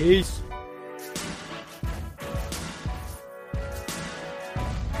 folks. Peace.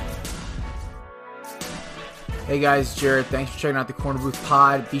 Hey guys, Jared. Thanks for checking out the Corner Booth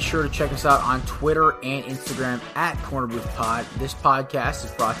Pod. Be sure to check us out on Twitter and Instagram at Corner Booth Pod. This podcast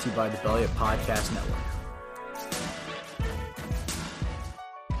is brought to you by the Belly Up Podcast Network.